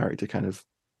character kind of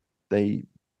they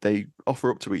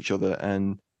offer up to each other,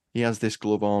 and he has this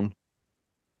glove on,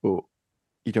 but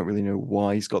you don't really know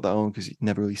why he's got that on because you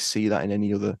never really see that in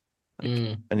any other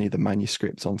any of the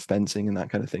manuscripts on fencing and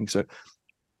that kind of thing. So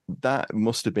that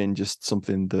must have been just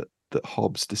something that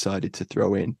Hobbs decided to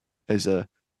throw in as a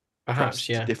perhaps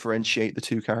to differentiate the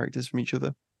two characters from each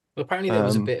other. Well, apparently there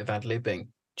was a bit of ad-libbing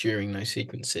during those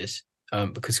sequences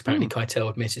because apparently Keitel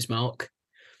had missed his mark,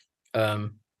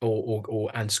 and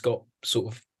Scott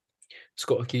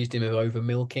accused him of over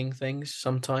milking things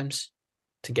sometimes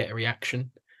to get a reaction.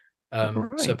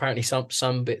 So apparently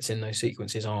some bits in those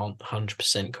sequences aren't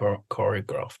 100%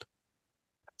 choreographed.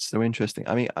 So interesting.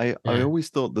 I mean, I always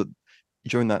thought that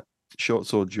during that short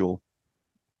sword duel,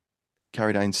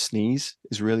 Carradine's sneeze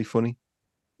is really funny.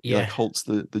 He like halts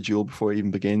the duel before it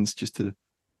even begins just to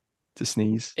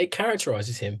sneeze. It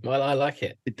characterizes him. I like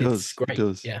it. It does. It's great. It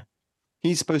does. Yeah.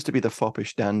 He's supposed to be the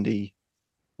foppish dandy,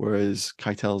 whereas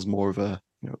Keitel's more of a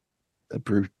a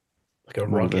brute, like a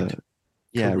rugged,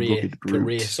 rugged brute,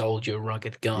 career soldier,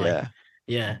 rugged guy.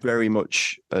 Yeah. Very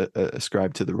much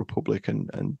ascribed to the Republic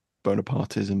and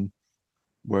Bonapartism.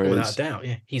 Whereas, without a doubt,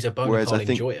 he's a Bonaparte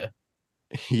enjoyer.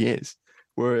 He is.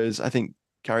 Whereas I think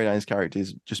Carradine's character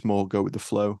is just more go with the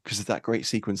flow because of that great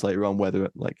sequence later on where they're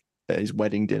like at his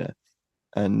wedding dinner,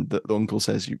 and the uncle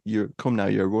says, "You're come now.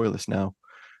 You're a royalist now."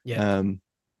 Yeah.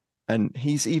 And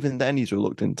he's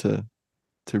reluctant to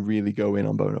really go in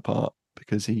on Bonaparte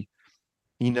because he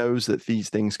knows that these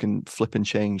things can flip and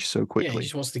change so quickly. Yeah, he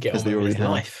just wants to get on with his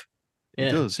life. Yeah.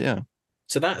 He does, yeah.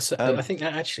 So that's, I think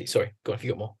that actually, sorry, go on, if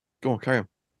you got more. Go on, carry on.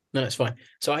 No, it's fine.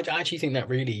 So I actually think that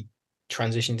really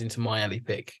transitioned into my alley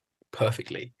pick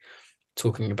perfectly,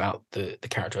 talking about the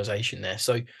characterization there.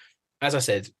 So as I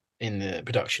said in the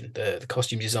production, the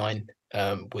costume design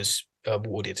was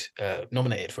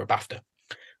nominated for a BAFTA.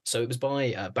 So it was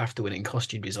by BAFTA winning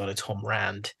costume designer Tom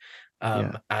Rand.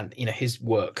 And his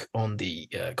work on the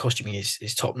costuming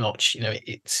is top notch.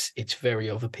 It's very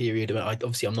of a period. I'm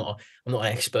not an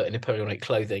expert in Napoleonic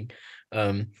clothing.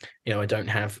 I don't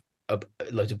have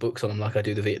loads of books on them like I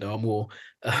do the Vietnam War.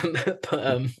 But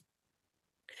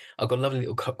I've got a lovely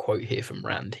little quote here from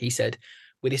Rand. He said,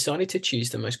 "We decided to choose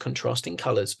the most contrasting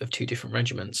colors of two different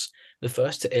regiments. The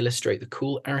first to illustrate the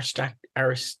cool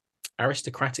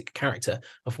aristocratic character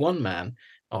of one man,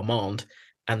 Armand,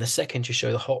 and the second to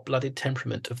show the hot-blooded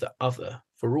temperament of the other,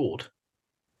 Faraud."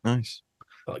 Nice.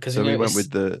 Because so we went with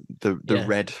the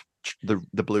red,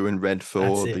 the blue and red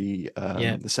for the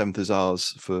 7th Hussars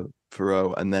for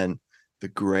Faro, and then the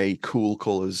grey cool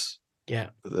colours. Yeah.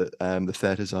 For the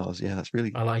 3rd Hussars. Yeah, that's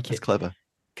really. I like that's it. clever.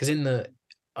 Because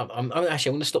I'm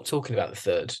going to stop talking about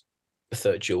the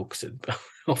third duel because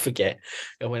I'll forget.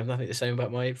 I won't have nothing to say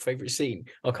about my favourite scene.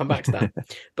 I'll come back to that.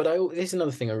 But there's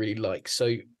another thing I really like.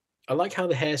 So I like how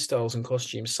the hairstyles and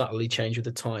costumes subtly change with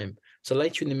the time. So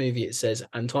later in the movie, it says,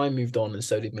 "And time moved on, and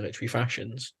so did military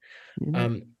fashions."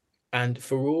 Yeah. And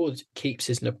Faraud keeps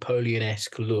his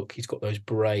Napoleon-esque look. He's got those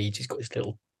braids. He's got his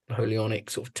little Napoleonic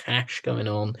sort of tash going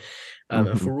on.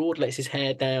 And Faraud lets his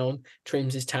hair down,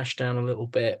 trims his tash down a little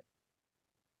bit.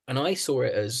 And I saw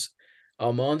it as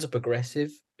Armand's a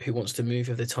progressive who wants to move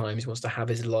with the times, wants to have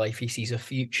his life. He sees a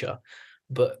future.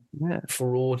 But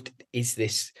Faraud is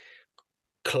this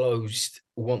closed,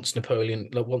 wants Napoleon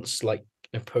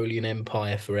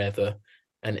Empire forever,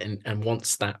 and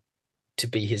wants that to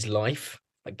be his life.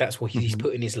 Like that's what he's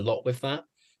putting his lot with that,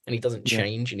 and he doesn't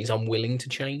change, and he's unwilling to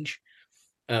change.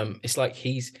 It's like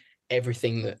he's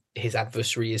everything that his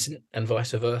adversary isn't, and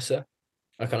vice versa.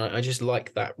 I just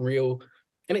like that real,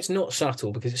 and it's not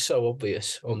subtle because it's so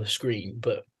obvious on the screen,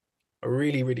 but I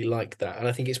really, really like that. And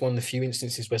I think it's one of the few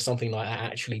instances where something like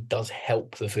that actually does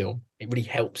help the film. It really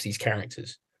helps these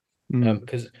characters.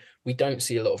 Because we don't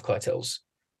see a lot of Keitel's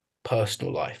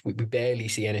personal life. We barely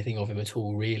see anything of him at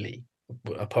all, really,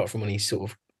 apart from when he's sort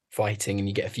of fighting and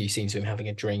you get a few scenes of him having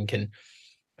a drink and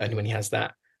when he has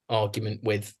that argument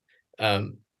with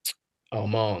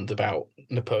Armand about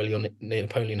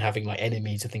Napoleon having like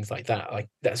enemies and things like that. Like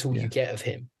that's all you get of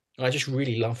him. I just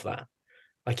really love that.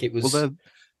 Like it was. Well,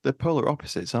 they're polar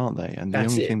opposites, aren't they? And the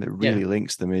only thing that really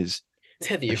links them is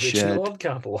they're the original odd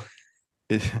couple.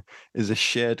 Is a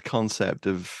shared concept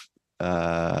of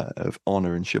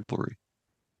honor and chivalry.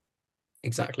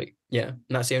 Exactly. Yeah. And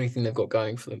that's the only thing they've got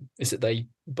going for them is that they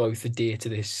both adhere to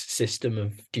this system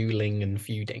of dueling and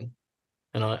feuding.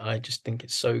 And I just think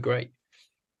it's so great.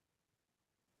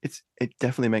 It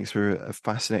definitely makes for a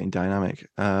fascinating dynamic.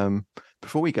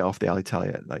 Before we get off the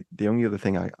Alitalia, like the only other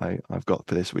thing I've got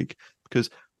for this week, because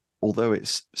although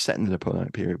it's set in the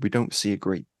Napoleonic period, we don't see a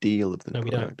great deal of the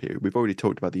Napoleonic period. We've already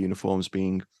talked about the uniforms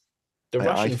being. The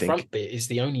Russian front bit is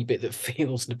the only bit that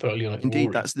feels Napoleonic. Indeed,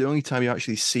 war-y. That's the only time you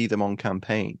actually see them on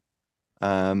campaign.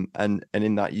 And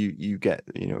in that you get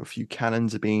a few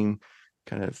cannons are being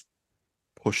kind of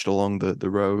pushed along the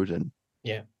road, and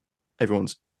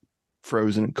everyone's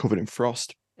frozen and covered in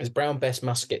frost. It's Brown Bess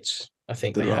muskets, I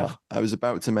think. I was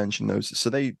about to mention those. So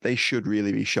they should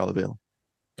really be Charleville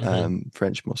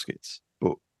French muskets,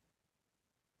 but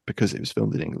because it was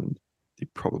filmed in England,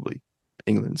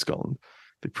 England, Scotland,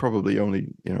 they probably only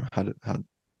had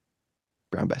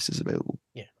Brown Besses available.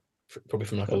 Yeah, probably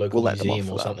from like a local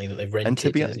museum or something that they've rented. And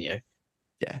to be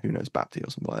who knows, Baptiste or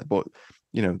something like that. But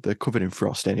they're covered in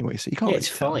frost anyway, so you can't. Yeah, it's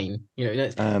fine.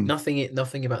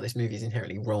 Nothing about this movie is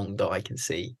inherently wrong that I can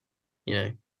see.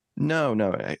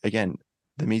 No. Again,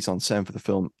 the mise en scène for the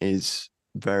film is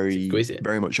very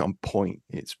much on point.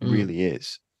 It really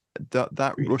is.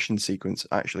 That Russian sequence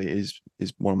actually is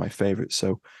one of my favorites.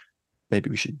 So maybe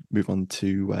we should move on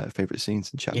to favorite scenes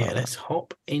and chat about that. Let's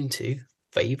hop into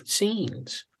favorite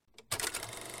scenes.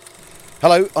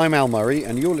 Hello, I'm Al Murray,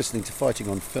 and you're listening to Fighting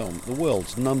on Film, the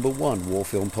world's #1 war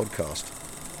film podcast.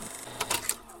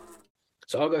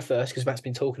 So I'll go first because Matt's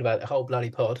been talking about the whole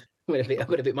bloody pod. I've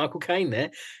got a bit Michael Caine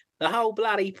there. The whole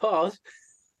bloody pod.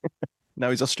 Now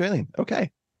he's Australian.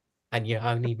 Okay. And you're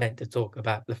only meant to talk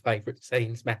about the favourite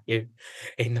scenes, Matthew,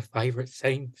 in the favourite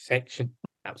scene section.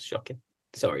 That was shocking.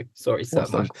 Sorry, sir,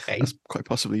 Michael Caine. That's quite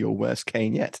possibly your worst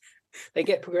Caine yet. They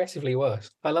get progressively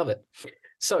worse. I love it.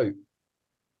 So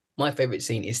my favourite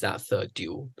scene is that third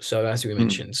duel. So as we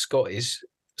mentioned, Scott is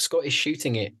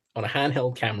shooting it on a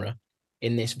handheld camera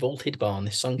in this vaulted barn,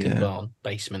 this sunken barn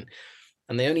basement,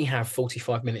 and they only have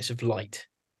 45 minutes of light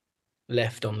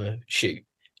left on the shoot.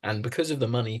 And because of the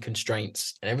money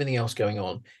constraints and everything else going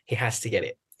on, he has to get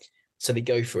it. So they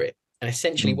go for it. And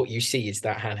essentially what you see is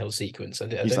that handheld sequence.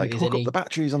 He's like, hook up the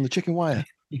batteries on the chicken wire.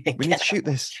 We need to shoot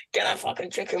this. Get that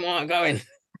fucking chicken wire going.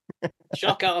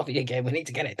 Shock Harvey again. We need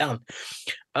to get it done.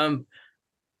 And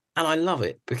I love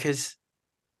it because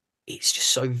it's just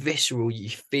so visceral. You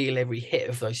feel every hit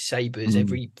of those sabers,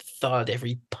 every thud,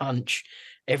 every punch,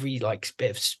 every like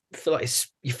bit of feel like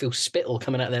you feel spittle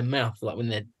coming out of their mouth, like when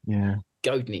they're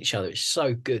goading each other. It's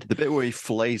so good. The bit where he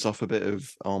flays off a bit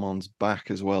of Armand's back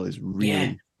as well is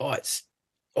really the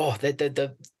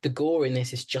gore in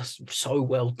this is just so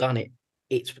well done.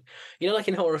 It's like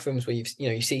in horror films where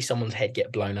you see someone's head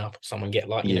get blown up, or someone get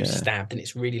like stabbed, and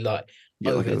it's really like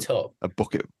over the top. A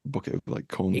bucket of like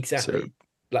corn exactly syrup.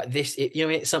 Like this.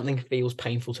 It's something feels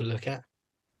painful to look at.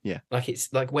 Yeah, like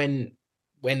it's like when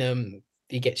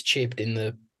he gets chibbed in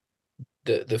the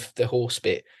horse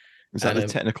bit. Is that the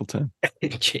technical term?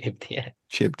 Chibbed, yeah.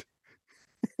 Chibbed.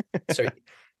 Sorry.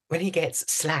 When he gets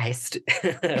sliced,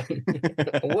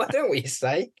 what don't we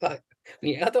say? Like,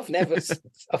 I've never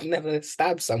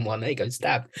stabbed someone. There you go,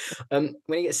 stab. When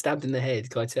he gets stabbed in the head,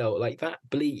 Keitel, like that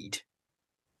bleed.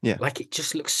 Yeah, like it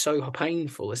just looks so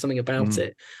painful. There's something about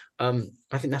it. I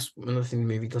think that's another thing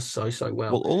the movie does so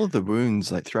well. Well, all of the wounds,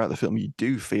 like throughout the film, you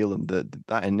do feel them.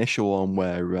 That initial one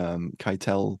where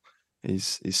Keitel,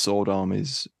 his sword arm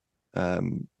is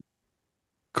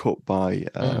cut by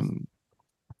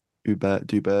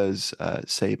Duber's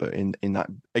saber in that,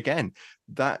 again,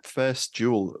 that first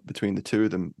duel between the two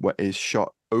of them is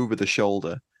shot over the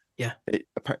shoulder. Yeah,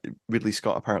 Ridley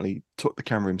Scott apparently took the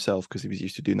camera himself because he was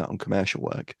used to doing that on commercial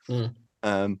work,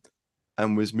 and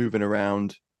was moving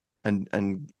around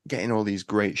and getting all these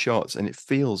great shots, and it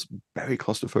feels very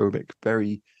claustrophobic,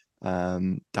 very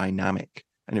dynamic,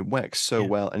 and it works so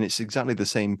well, and it's exactly the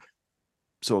same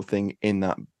sort of thing in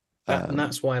that. And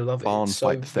that's why I love it. It's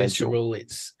so visceral.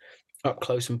 It's up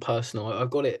close and personal.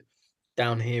 I've got it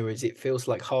down here as it feels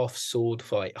like half sword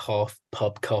fight, half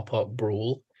pub car park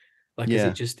brawl. Like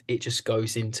it just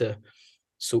goes into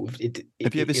sort of it.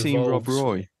 Have you ever seen Rob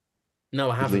Roy? No,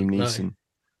 I haven't. Liam Neeson. No.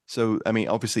 So I mean,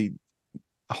 obviously,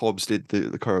 Hobbs did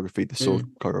the choreography, the sword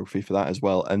choreography for that as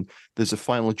well. And there's a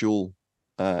final duel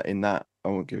in that. I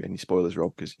won't give you any spoilers,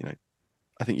 Rob, because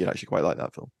I think you'd actually quite like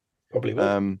that film. Probably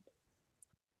will.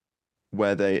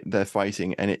 Where they're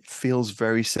fighting, and it feels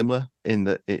very similar in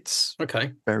that it's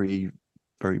very,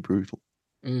 very brutal.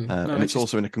 And it's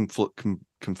also in a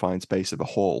confined space of a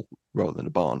hall rather than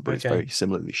a barn, but it's very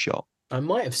similarly shot. I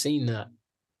might have seen that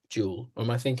duel. Or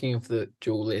am I thinking of the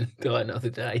duel in Die Another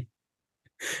Day?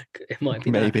 It might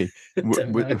be maybe.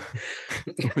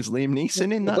 Was Liam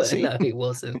Neeson in that scene? No, he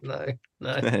wasn't. No.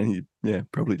 Yeah,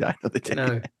 probably Die Another Day.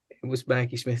 No, it was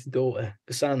Maggie Smith's daughter,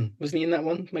 the son. Wasn't he in that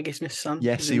one? Maggie Smith's son?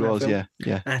 Yes, he was. Yeah.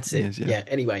 That's it. Yeah.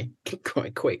 Anyway,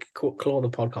 quite quick, claw the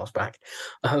podcast back.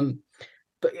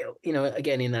 But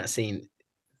again, in that scene,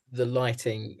 the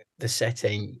lighting, the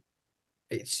setting,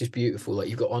 it's just beautiful. Like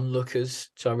you've got onlookers,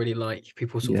 so I really like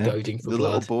people sort of goading for the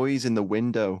blood. Little boys in the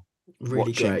window, really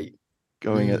watching, great.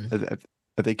 Going, have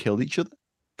they killed each other?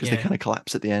 Because they kind of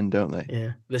collapse at the end, don't they?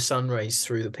 Yeah, the sun rays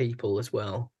through the people as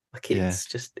well. Like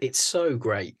it's so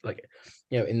great. Like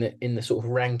in the sort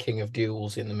of ranking of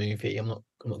duels in the movie, I'm not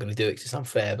going to do it because it's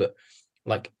unfair, but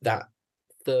like that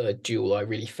third duel, I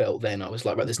really felt then I was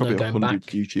like, right, there's probably no going back.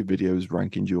 YouTube videos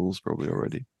ranking duels probably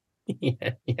already.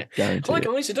 Yeah. Hi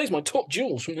guys, today's my top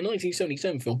duels from the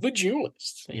 1977 film The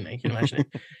Duellists. You can imagine it.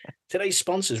 Today's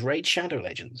sponsors Raid Shadow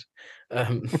Legends.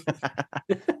 Nord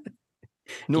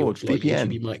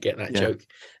VPN. You might get that joke,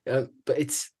 but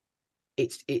it's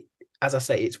as I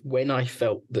say, it's when I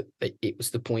felt that it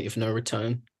was the point of no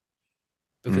return,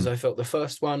 because I felt the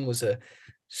first one was a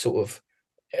sort of.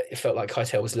 It felt like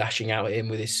Keitel was lashing out at him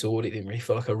with his sword. It didn't really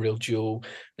feel like a real duel.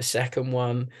 The second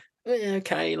one,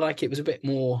 like it was a bit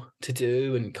more to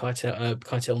do, and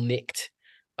Keitel nicked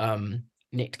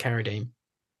Carradine.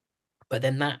 But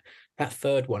then that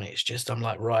third one, it's just I'm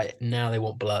like, right, now they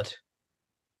want blood,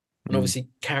 and obviously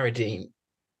Carradine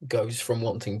goes from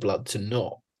wanting blood to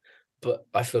not. But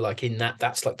I feel like in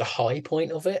that's like the high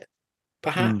point of it,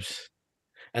 perhaps.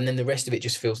 And then the rest of it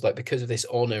just feels like because of this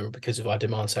honor, because of our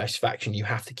demand satisfaction, you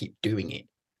have to keep doing it.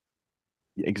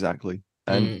 Exactly.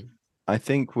 And I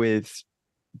think with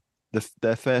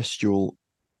their first duel,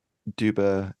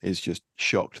 Duber is just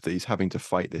shocked that he's having to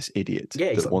fight this idiot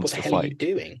that wants to fight. What the hell are you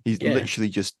doing? He's literally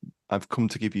just, I've come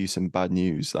to give you some bad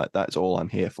news. Like, that's all I'm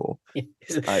here for.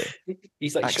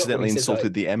 He's like accidentally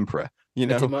insulted the emperor.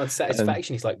 Demand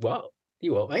satisfaction. He's like, what?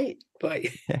 You what, mate?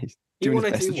 Like, he's doing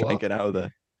his best to try and get out of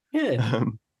there. Yeah.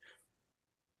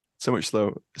 So much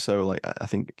so like I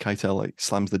think Keitel like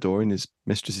slams the door in his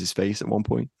mistress's face at one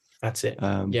point. That's it.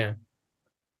 Yeah.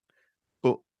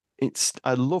 But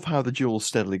I love how the duels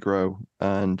steadily grow,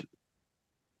 and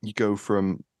you go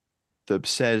from the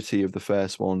absurdity of the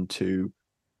first one to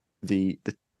the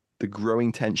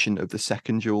growing tension of the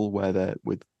second duel where they're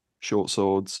with short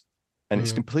swords, and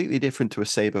it's completely different to a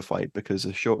saber fight because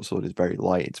a short sword is very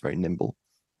light, it's very nimble.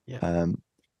 Yeah.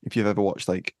 If you've ever watched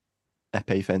like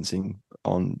épée fencing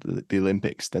on the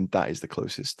Olympics, then that is the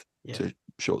closest to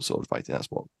short sword fighting. That's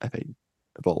what épée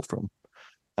evolved from,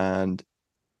 and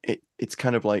it's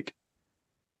kind of like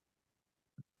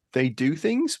they do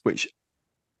things which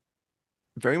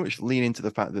very much lean into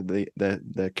the fact that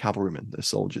they're cavalrymen, they're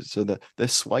soldiers, so they're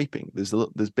swiping.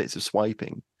 There's bits of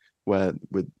swiping where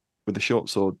with the short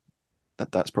sword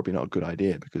that's probably not a good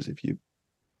idea, because if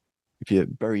they're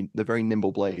very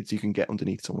nimble blades, you can get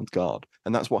underneath someone's guard,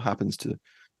 and that's what happens to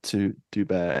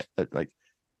Dubert. Like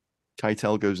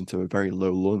Keitel goes into a very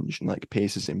low lunge and like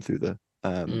pierces him through the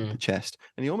chest,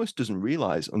 and he almost doesn't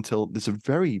realize until it's a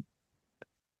very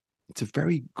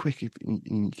quick, you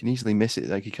can easily miss it.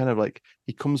 Like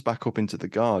he comes back up into the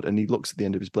guard and he looks at the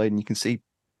end of his blade and you can see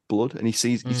blood, and he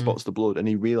spots the blood and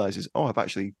he realizes, oh, I've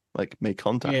actually like made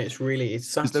contact. Yeah, it's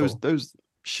subtle. Those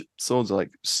swords are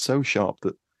like so sharp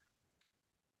that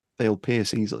they'll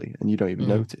pierce easily and you don't even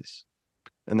notice.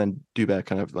 And then Dubert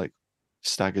kind of like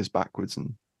staggers backwards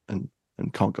and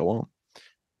can't go on.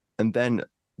 And then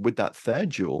with that third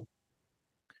duel,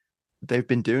 they've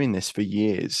been doing this for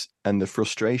years, and the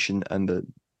frustration and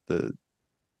the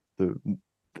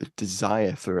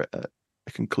desire for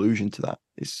a conclusion to that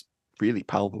is really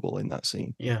palpable in that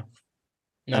scene. Yeah.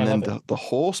 No, and then the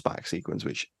horseback sequence,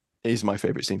 which is my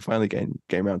favorite scene, finally getting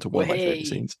around to one of my favorite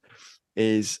scenes,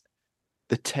 is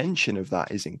the tension of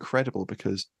that is incredible,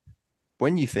 because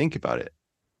when you think about it,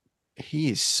 he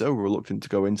is so reluctant to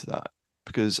go into that,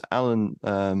 because Alan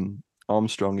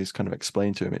Armstrong is kind of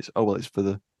explained to him, it's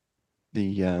for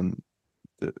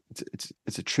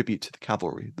it's a tribute to the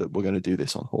cavalry that we're going to do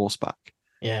this on horseback.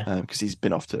 Yeah. Because he's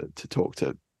been off to talk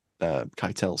to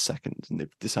Keitel second, and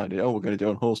they've decided, we're going to do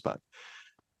it on horseback.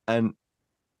 And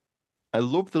I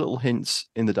love the little hints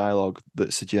in the dialogue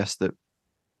that suggest that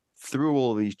through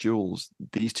all of these duels,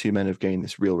 these two men have gained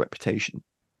this real reputation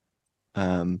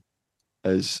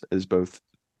as both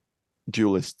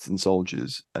duelists and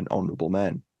soldiers and honorable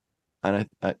men. And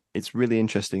it's really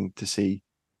interesting to see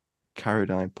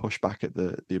Carradine push back at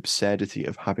the absurdity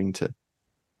of having to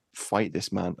fight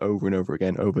this man over and over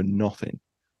again over nothing.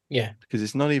 Yeah. Because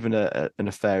it's not even an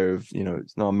affair of,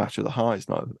 it's not a matter of the heart. It's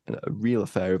not a real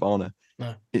affair of honor.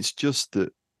 No. It's just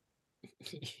that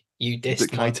you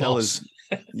dissed my boss.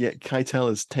 Keitel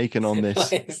has taken on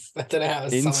this I don't know how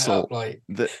to insult sum it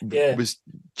up, that was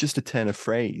just a turn of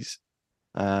phrase.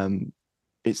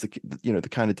 It's the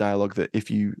kind of dialogue that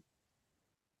if you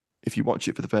watch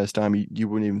it for the first time, you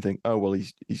wouldn't even think, oh well,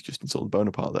 he's just insulted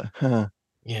Bonaparte there.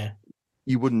 Yeah,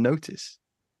 you wouldn't notice,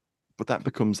 but that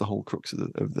becomes the whole crux of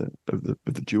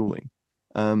the dueling.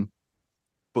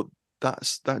 But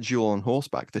that's that duel on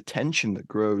horseback, the tension that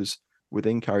grows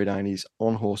within Carradine. He's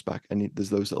on horseback, and there's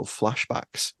those little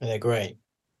flashbacks. They're great,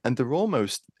 and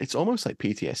it's almost like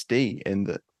PTSD in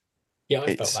that. Yeah,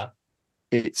 I felt that.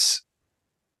 It's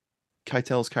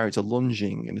Keitel's character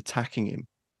lunging and attacking him,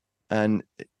 and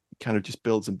it kind of just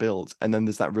builds and builds, and then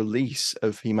there's that release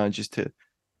of he manages to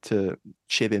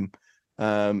chib him,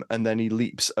 and then he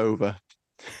leaps over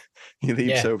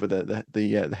over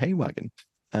the hay wagon,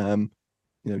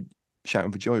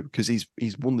 shouting for joy because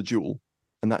he's won the duel,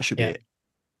 and that should be it.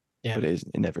 Yeah, but it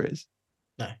never is.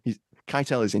 No,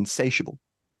 Keitel is insatiable.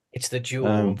 It's the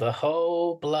duel, the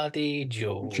whole bloody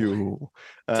duel. To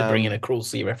bring in a Cruel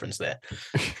Sea reference there.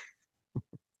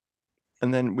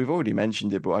 And then we've already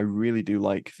mentioned it, but I really do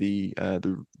like the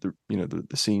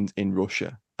scenes in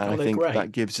Russia, and I think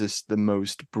that gives us the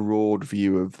most broad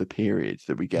view of the period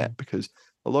that we get, because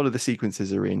a lot of the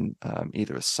sequences are in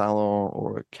either a salon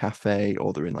or a cafe,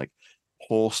 or they're in like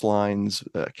horse lines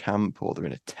at a camp, or they're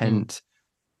in a tent.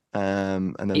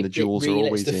 And then the duels really are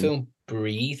always lets the film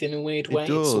breathe in a weird way. It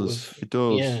does.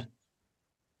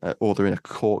 Yeah. Or they're in a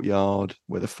courtyard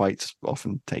where the fights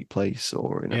often take place,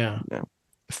 or in a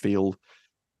field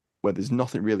where there's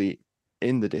nothing really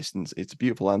in the distance. It's a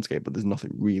beautiful landscape, but there's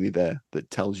nothing really there that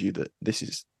tells you that this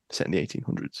is set in the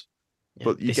 1800s. Yeah,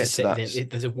 but you get to that.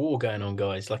 There's a war going on,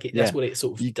 guys. That's what it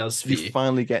sort of does for you. You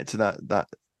finally get to that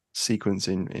sequence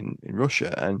in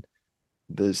Russia, and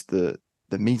there's the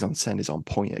mise en scène is on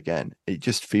point again. It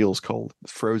just feels cold.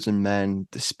 Frozen men,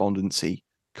 despondency,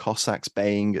 Cossacks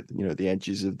baying at the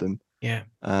edges of them. Yeah.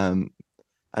 And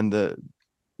the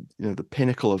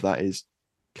pinnacle of that is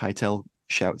Keitel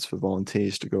shouts for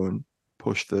volunteers to go and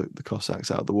push the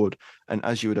Cossacks out of the wood. And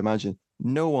as you would imagine,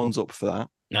 no one's up for that.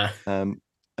 Nah.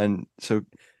 And so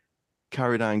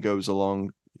Carradine goes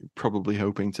along, probably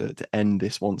hoping to end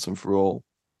this once and for all.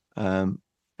 And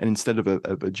and instead of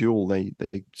a duel, they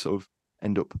sort of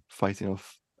end up fighting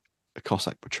off a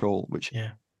Cossack patrol, which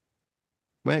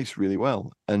works really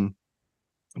well. And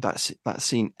that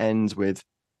scene ends with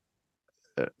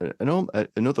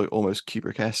another almost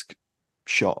Kubrick-esque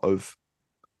shot of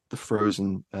the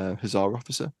frozen Hussar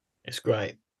officer. It's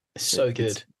great. It's so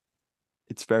good.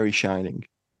 It's very shining,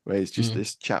 where it's just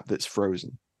this chap that's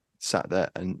frozen, sat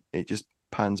there, and it just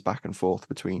pans back and forth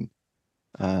between.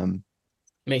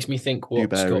 Makes me think what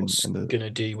Scott's going to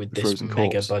do with this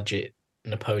mega budget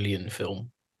Napoleon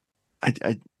film.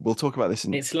 We'll talk about this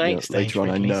it's late later on.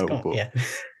 I know, Scott, but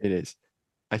it is.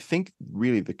 I think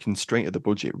really the constraint of the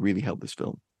budget really helped this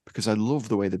film, because I love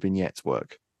the way the vignettes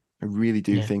work. I really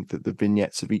do think that the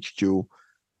vignettes of each duel,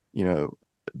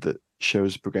 that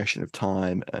shows progression of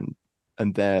time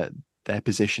and their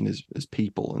position as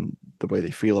people and the way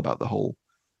they feel about the whole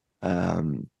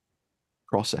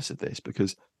process of this,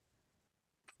 because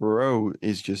Perrault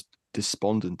is just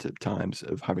despondent at times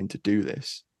of having to do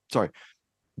this. Sorry,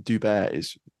 Dubert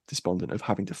is despondent of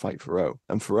having to fight Perrault,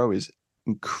 and Perrault is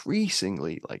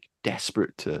increasingly like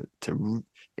desperate to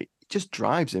it just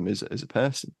drives him as a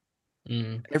person.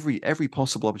 Every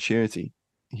possible opportunity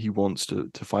he wants to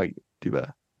fight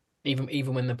Dubert.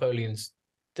 Even when Napoleon's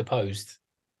deposed,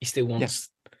 he still wants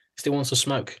to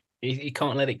smoke. He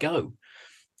can't let it go.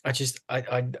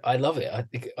 I love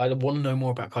it. I want to know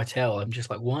more about Keitel. I'm just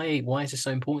like, why is this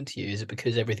so important to you? Is it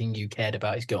because everything you cared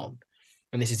about is gone,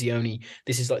 and this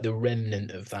is like the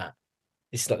remnant of that?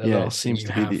 It's like the last thing you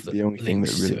have. It seems to be the only thing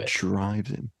that really drives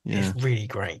him. Yeah, it's really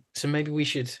great. So maybe we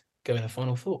should go in the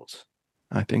final thoughts.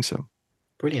 I think so.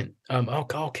 Brilliant.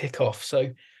 I'll kick off.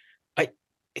 So,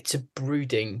 it's a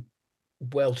brooding,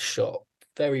 well shot,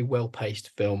 very well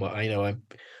paced film. I know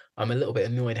I'm a little bit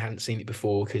annoyed I hadn't seen it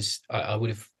before, because I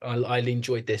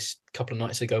enjoyed this a couple of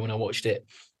nights ago when I watched it.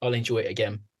 I'll enjoy it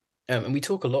again. And we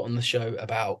talk a lot on the show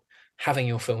about having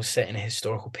your film set in a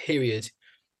historical period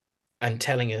and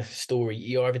telling a story.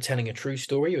 You're either telling a true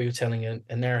story or you're telling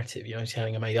a narrative,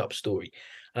 telling a made up story.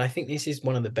 And I think this is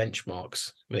one of the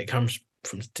benchmarks when it comes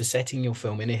to setting your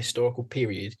film in a historical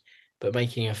period, but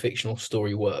making a fictional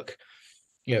story work.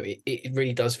 It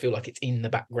really does feel like it's in the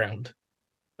background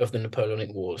of the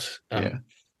Napoleonic Wars. I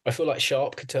feel like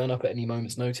Sharp could turn up at any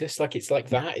moment's notice. Like it's like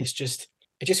that. It just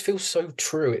feels so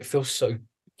true. It feels so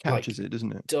captures it,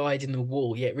 doesn't it? Dyed in the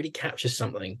wool. Yeah, it really captures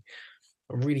something.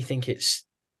 I really think it's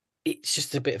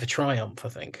just a bit of a triumph, I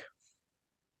think.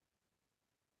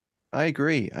 I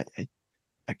agree.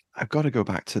 I've got to go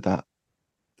back to that,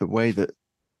 the way that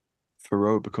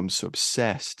Perrault becomes so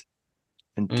obsessed,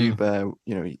 and Dubert,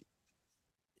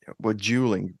 we're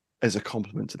dueling as a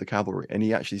compliment to the cavalry, and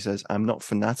he actually says, "I'm not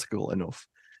fanatical enough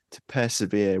to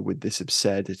persevere with this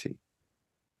absurdity,"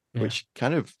 which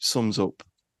kind of sums up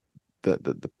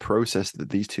the process that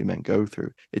these two men go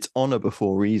through. It's honor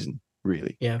before reason,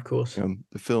 really. Yeah, of course.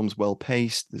 The film's well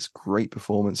paced. There's great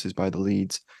performances by the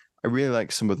leads. I really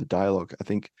like some of the dialogue. I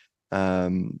think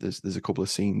there's a couple of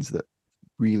scenes that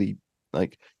really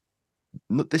like.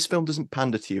 This film doesn't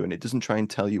pander to you, and it doesn't try and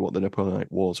tell you what the Napoleonic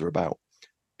Wars are about.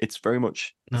 It's very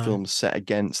much the film set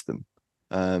against them.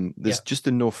 There's just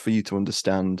enough for you to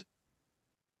understand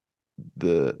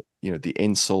the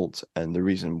insult and the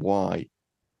reason why,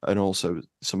 and also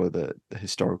some of the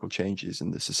historical changes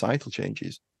and the societal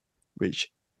changes,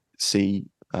 which see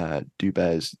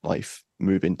Dubert's life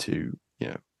move into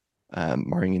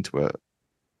marrying into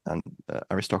an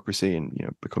aristocracy and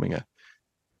becoming a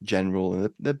general.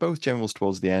 And they're both generals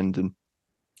towards the end, and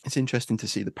it's interesting to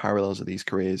see the parallels of these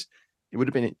careers. It would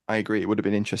have been, I agree, it would have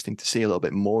been interesting to see a little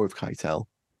bit more of Keitel,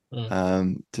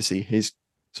 to see his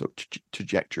sort of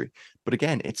trajectory. But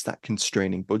again, it's that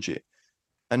constraining budget.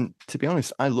 And to be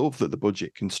honest, I love that the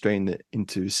budget constrained it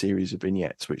into a series of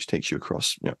vignettes, which takes you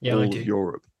across all of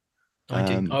Europe. I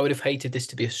do. I would have hated this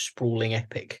to be a sprawling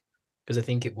epic, because I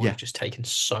think it would have just taken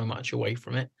so much away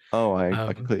from it. Oh,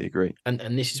 I completely agree.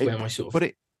 And this is where my sort of...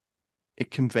 But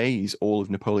it conveys all of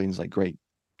Napoleon's great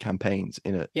campaigns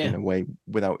in a way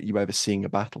without you ever seeing a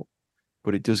battle.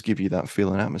 But it does give you that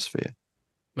feel and atmosphere.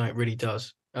 No, it really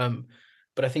does.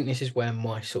 But I think this is where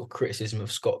my sort of criticism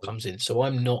of Scott comes in. So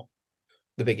I'm not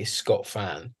the biggest Scott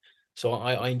fan. So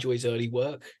I enjoy his early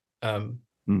work. I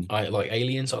like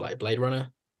Aliens, I like Blade Runner.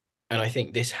 And I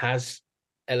think this has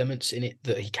elements in it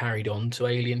that he carried on to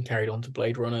Alien, carried on to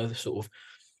Blade Runner, the sort of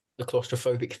the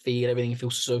claustrophobic feel, everything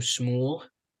feels so small.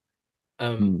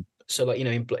 So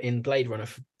in Blade Runner,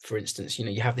 for instance,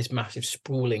 you have this massive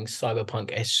sprawling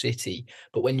cyberpunk-esque city,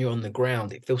 but when you're on the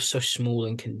ground, it feels so small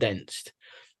and condensed.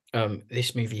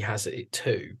 This movie has it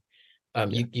too.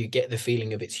 You get the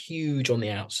feeling of it's huge on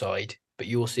the outside, but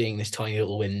you're seeing this tiny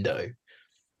little window.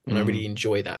 and I really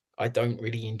enjoy that. I don't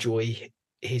really enjoy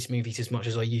his movies as much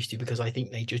as I used to because I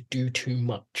think they just do too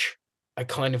much.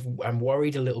 I'm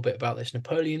worried a little bit about this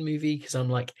Napoleon movie because I'm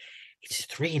like, it's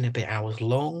 3 and a bit hours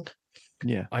long.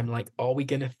 Yeah. I'm like, are we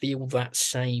going to feel that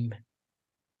same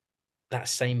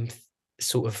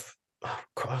sort of, I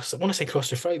want to say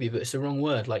claustrophobia, but it's the wrong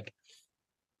word. Like,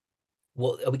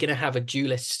 what are we going to have, a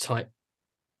Duelist type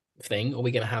thing? Or are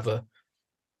we going to have a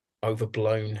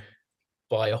overblown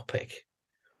biopic?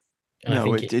 And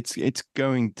No, I think it's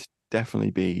going to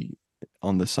definitely be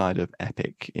on the side of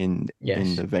epic in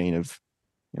the vein of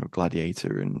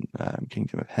Gladiator and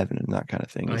Kingdom of Heaven and that kind of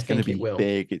thing. It's going to be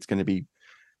big. It's going to be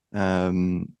there's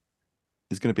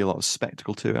going to be a lot of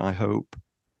spectacle to it, I hope.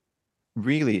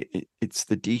 Really, it's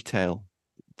the detail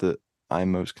that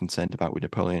I'm most concerned about with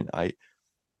Napoleon.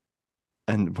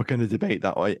 And we're going to debate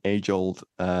that age-old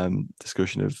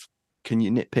discussion of, can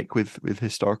you nitpick with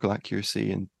historical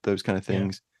accuracy and those kind of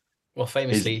things? Well,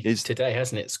 famously today,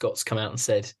 hasn't it? Scott's come out and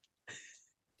said,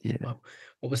 well,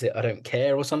 what was it? I don't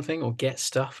care or something, or get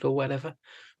stuffed or whatever.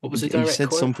 What was the direct He said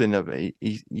quote? something of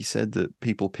he said that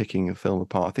people picking a film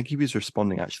apart. I think he was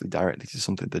responding actually directly to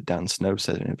something that Dan Snow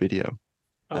said in a video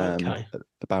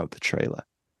about the trailer.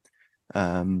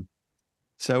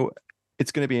 So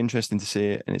it's going to be interesting to see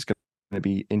it, and it's going to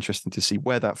be interesting to see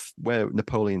where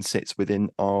Napoleon sits within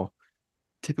our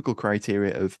typical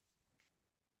criteria of,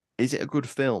 is it a good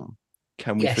film?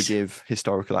 Can we forgive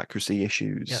historical accuracy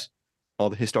issues? Yeah. Are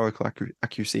the historical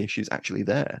accuracy issues actually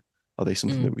there? Are they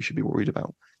something that we should be worried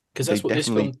about? Because that's what this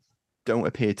film don't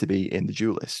appear to be in the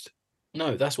Duelist.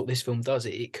 No, that's what this film does.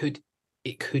 It could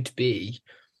be,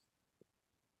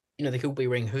 they could be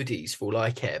wearing hoodies for all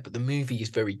I care, but the movie is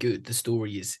very good. The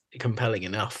story is compelling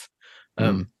enough.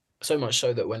 So much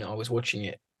so that when I was watching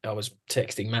it, I was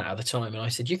texting Matt at the time, and I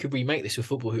said, you could remake this with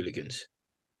football hooligans.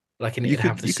 And you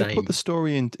could put the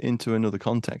story into another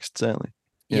context, certainly.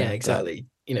 Yeah, exactly.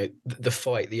 The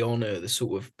fight, the honor, the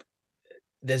sort of,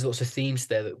 there's lots of themes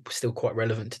there that are still quite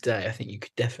relevant today. I think you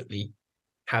could definitely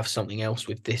have something else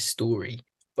with this story.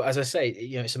 But as I say,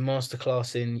 it's a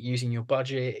masterclass in using your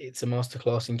budget. It's a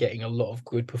masterclass in getting a lot of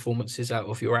good performances out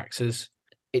of your actors.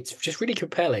 It's just really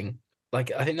compelling. I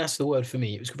think that's the word for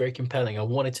me. It was very compelling. I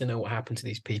wanted to know what happened to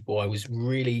these people. I was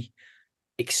really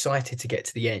excited to get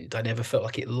to the end. I never felt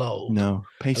like it lulled. No,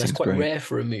 pacing's that's quite great. rare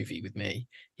for a movie with me.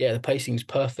 Yeah, the pacing's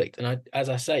perfect. And as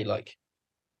I say,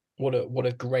 what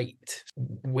a great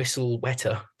whistle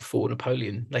wetter for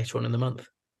Napoleon later on in the month.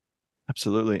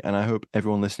 Absolutely. And I hope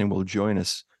everyone listening will join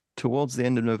us towards the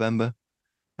end of November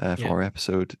for our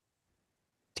episode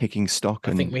taking stock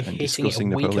and discussing Napoleon. I think we're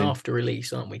hitting it a week after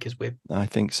release, aren't we? I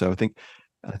think so. I think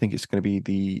it's going to be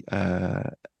the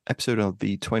episode of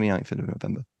the 29th of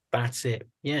November. That's it.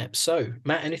 Yeah. So,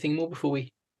 Matt, anything more before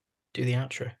we do the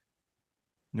outro?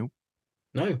 Nope.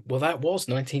 No. Well, that was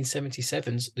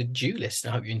 1977's The Duelist.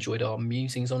 I hope you enjoyed our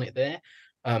musings on it there.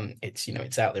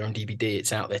 It's out there on DVD.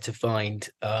 It's out there to find.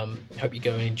 Hope you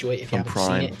go and enjoy it if you haven't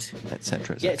seen it,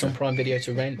 etc. Yeah, it's on Prime Video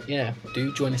to rent. Yeah,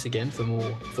 do join us again for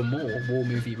more war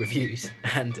movie reviews.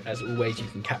 And as always, you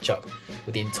can catch up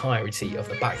with the entirety of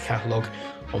the back catalogue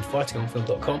on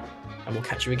fightingonfilm.com. And we'll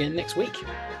catch you again next week.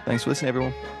 Thanks for listening,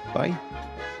 everyone. Bye.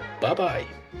 Bye-bye.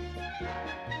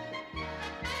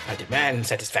 I demand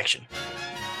satisfaction.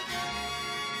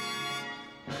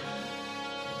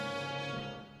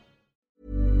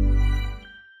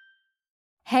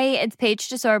 Hey, it's Paige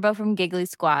DeSorbo from Giggly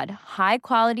Squad. High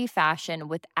quality fashion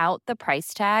without the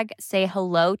price tag. Say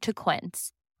hello to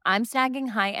Quince. I'm snagging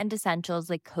high-end essentials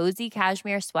like cozy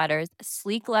cashmere sweaters,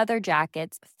 sleek leather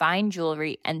jackets, fine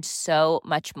jewelry, and so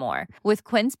much more. With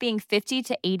Quince being 50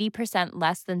 to 80%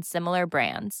 less than similar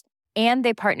brands. And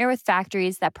they partner with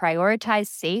factories that prioritize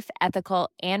safe,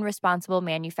 ethical, and responsible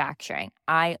manufacturing.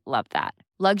 I love that.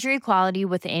 Luxury quality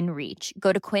within reach.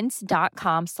 Go to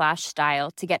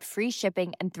quince.com/style to get free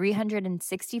shipping and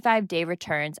 365-day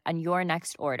returns on your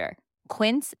next order.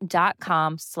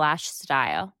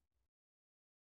 Quince.com/style.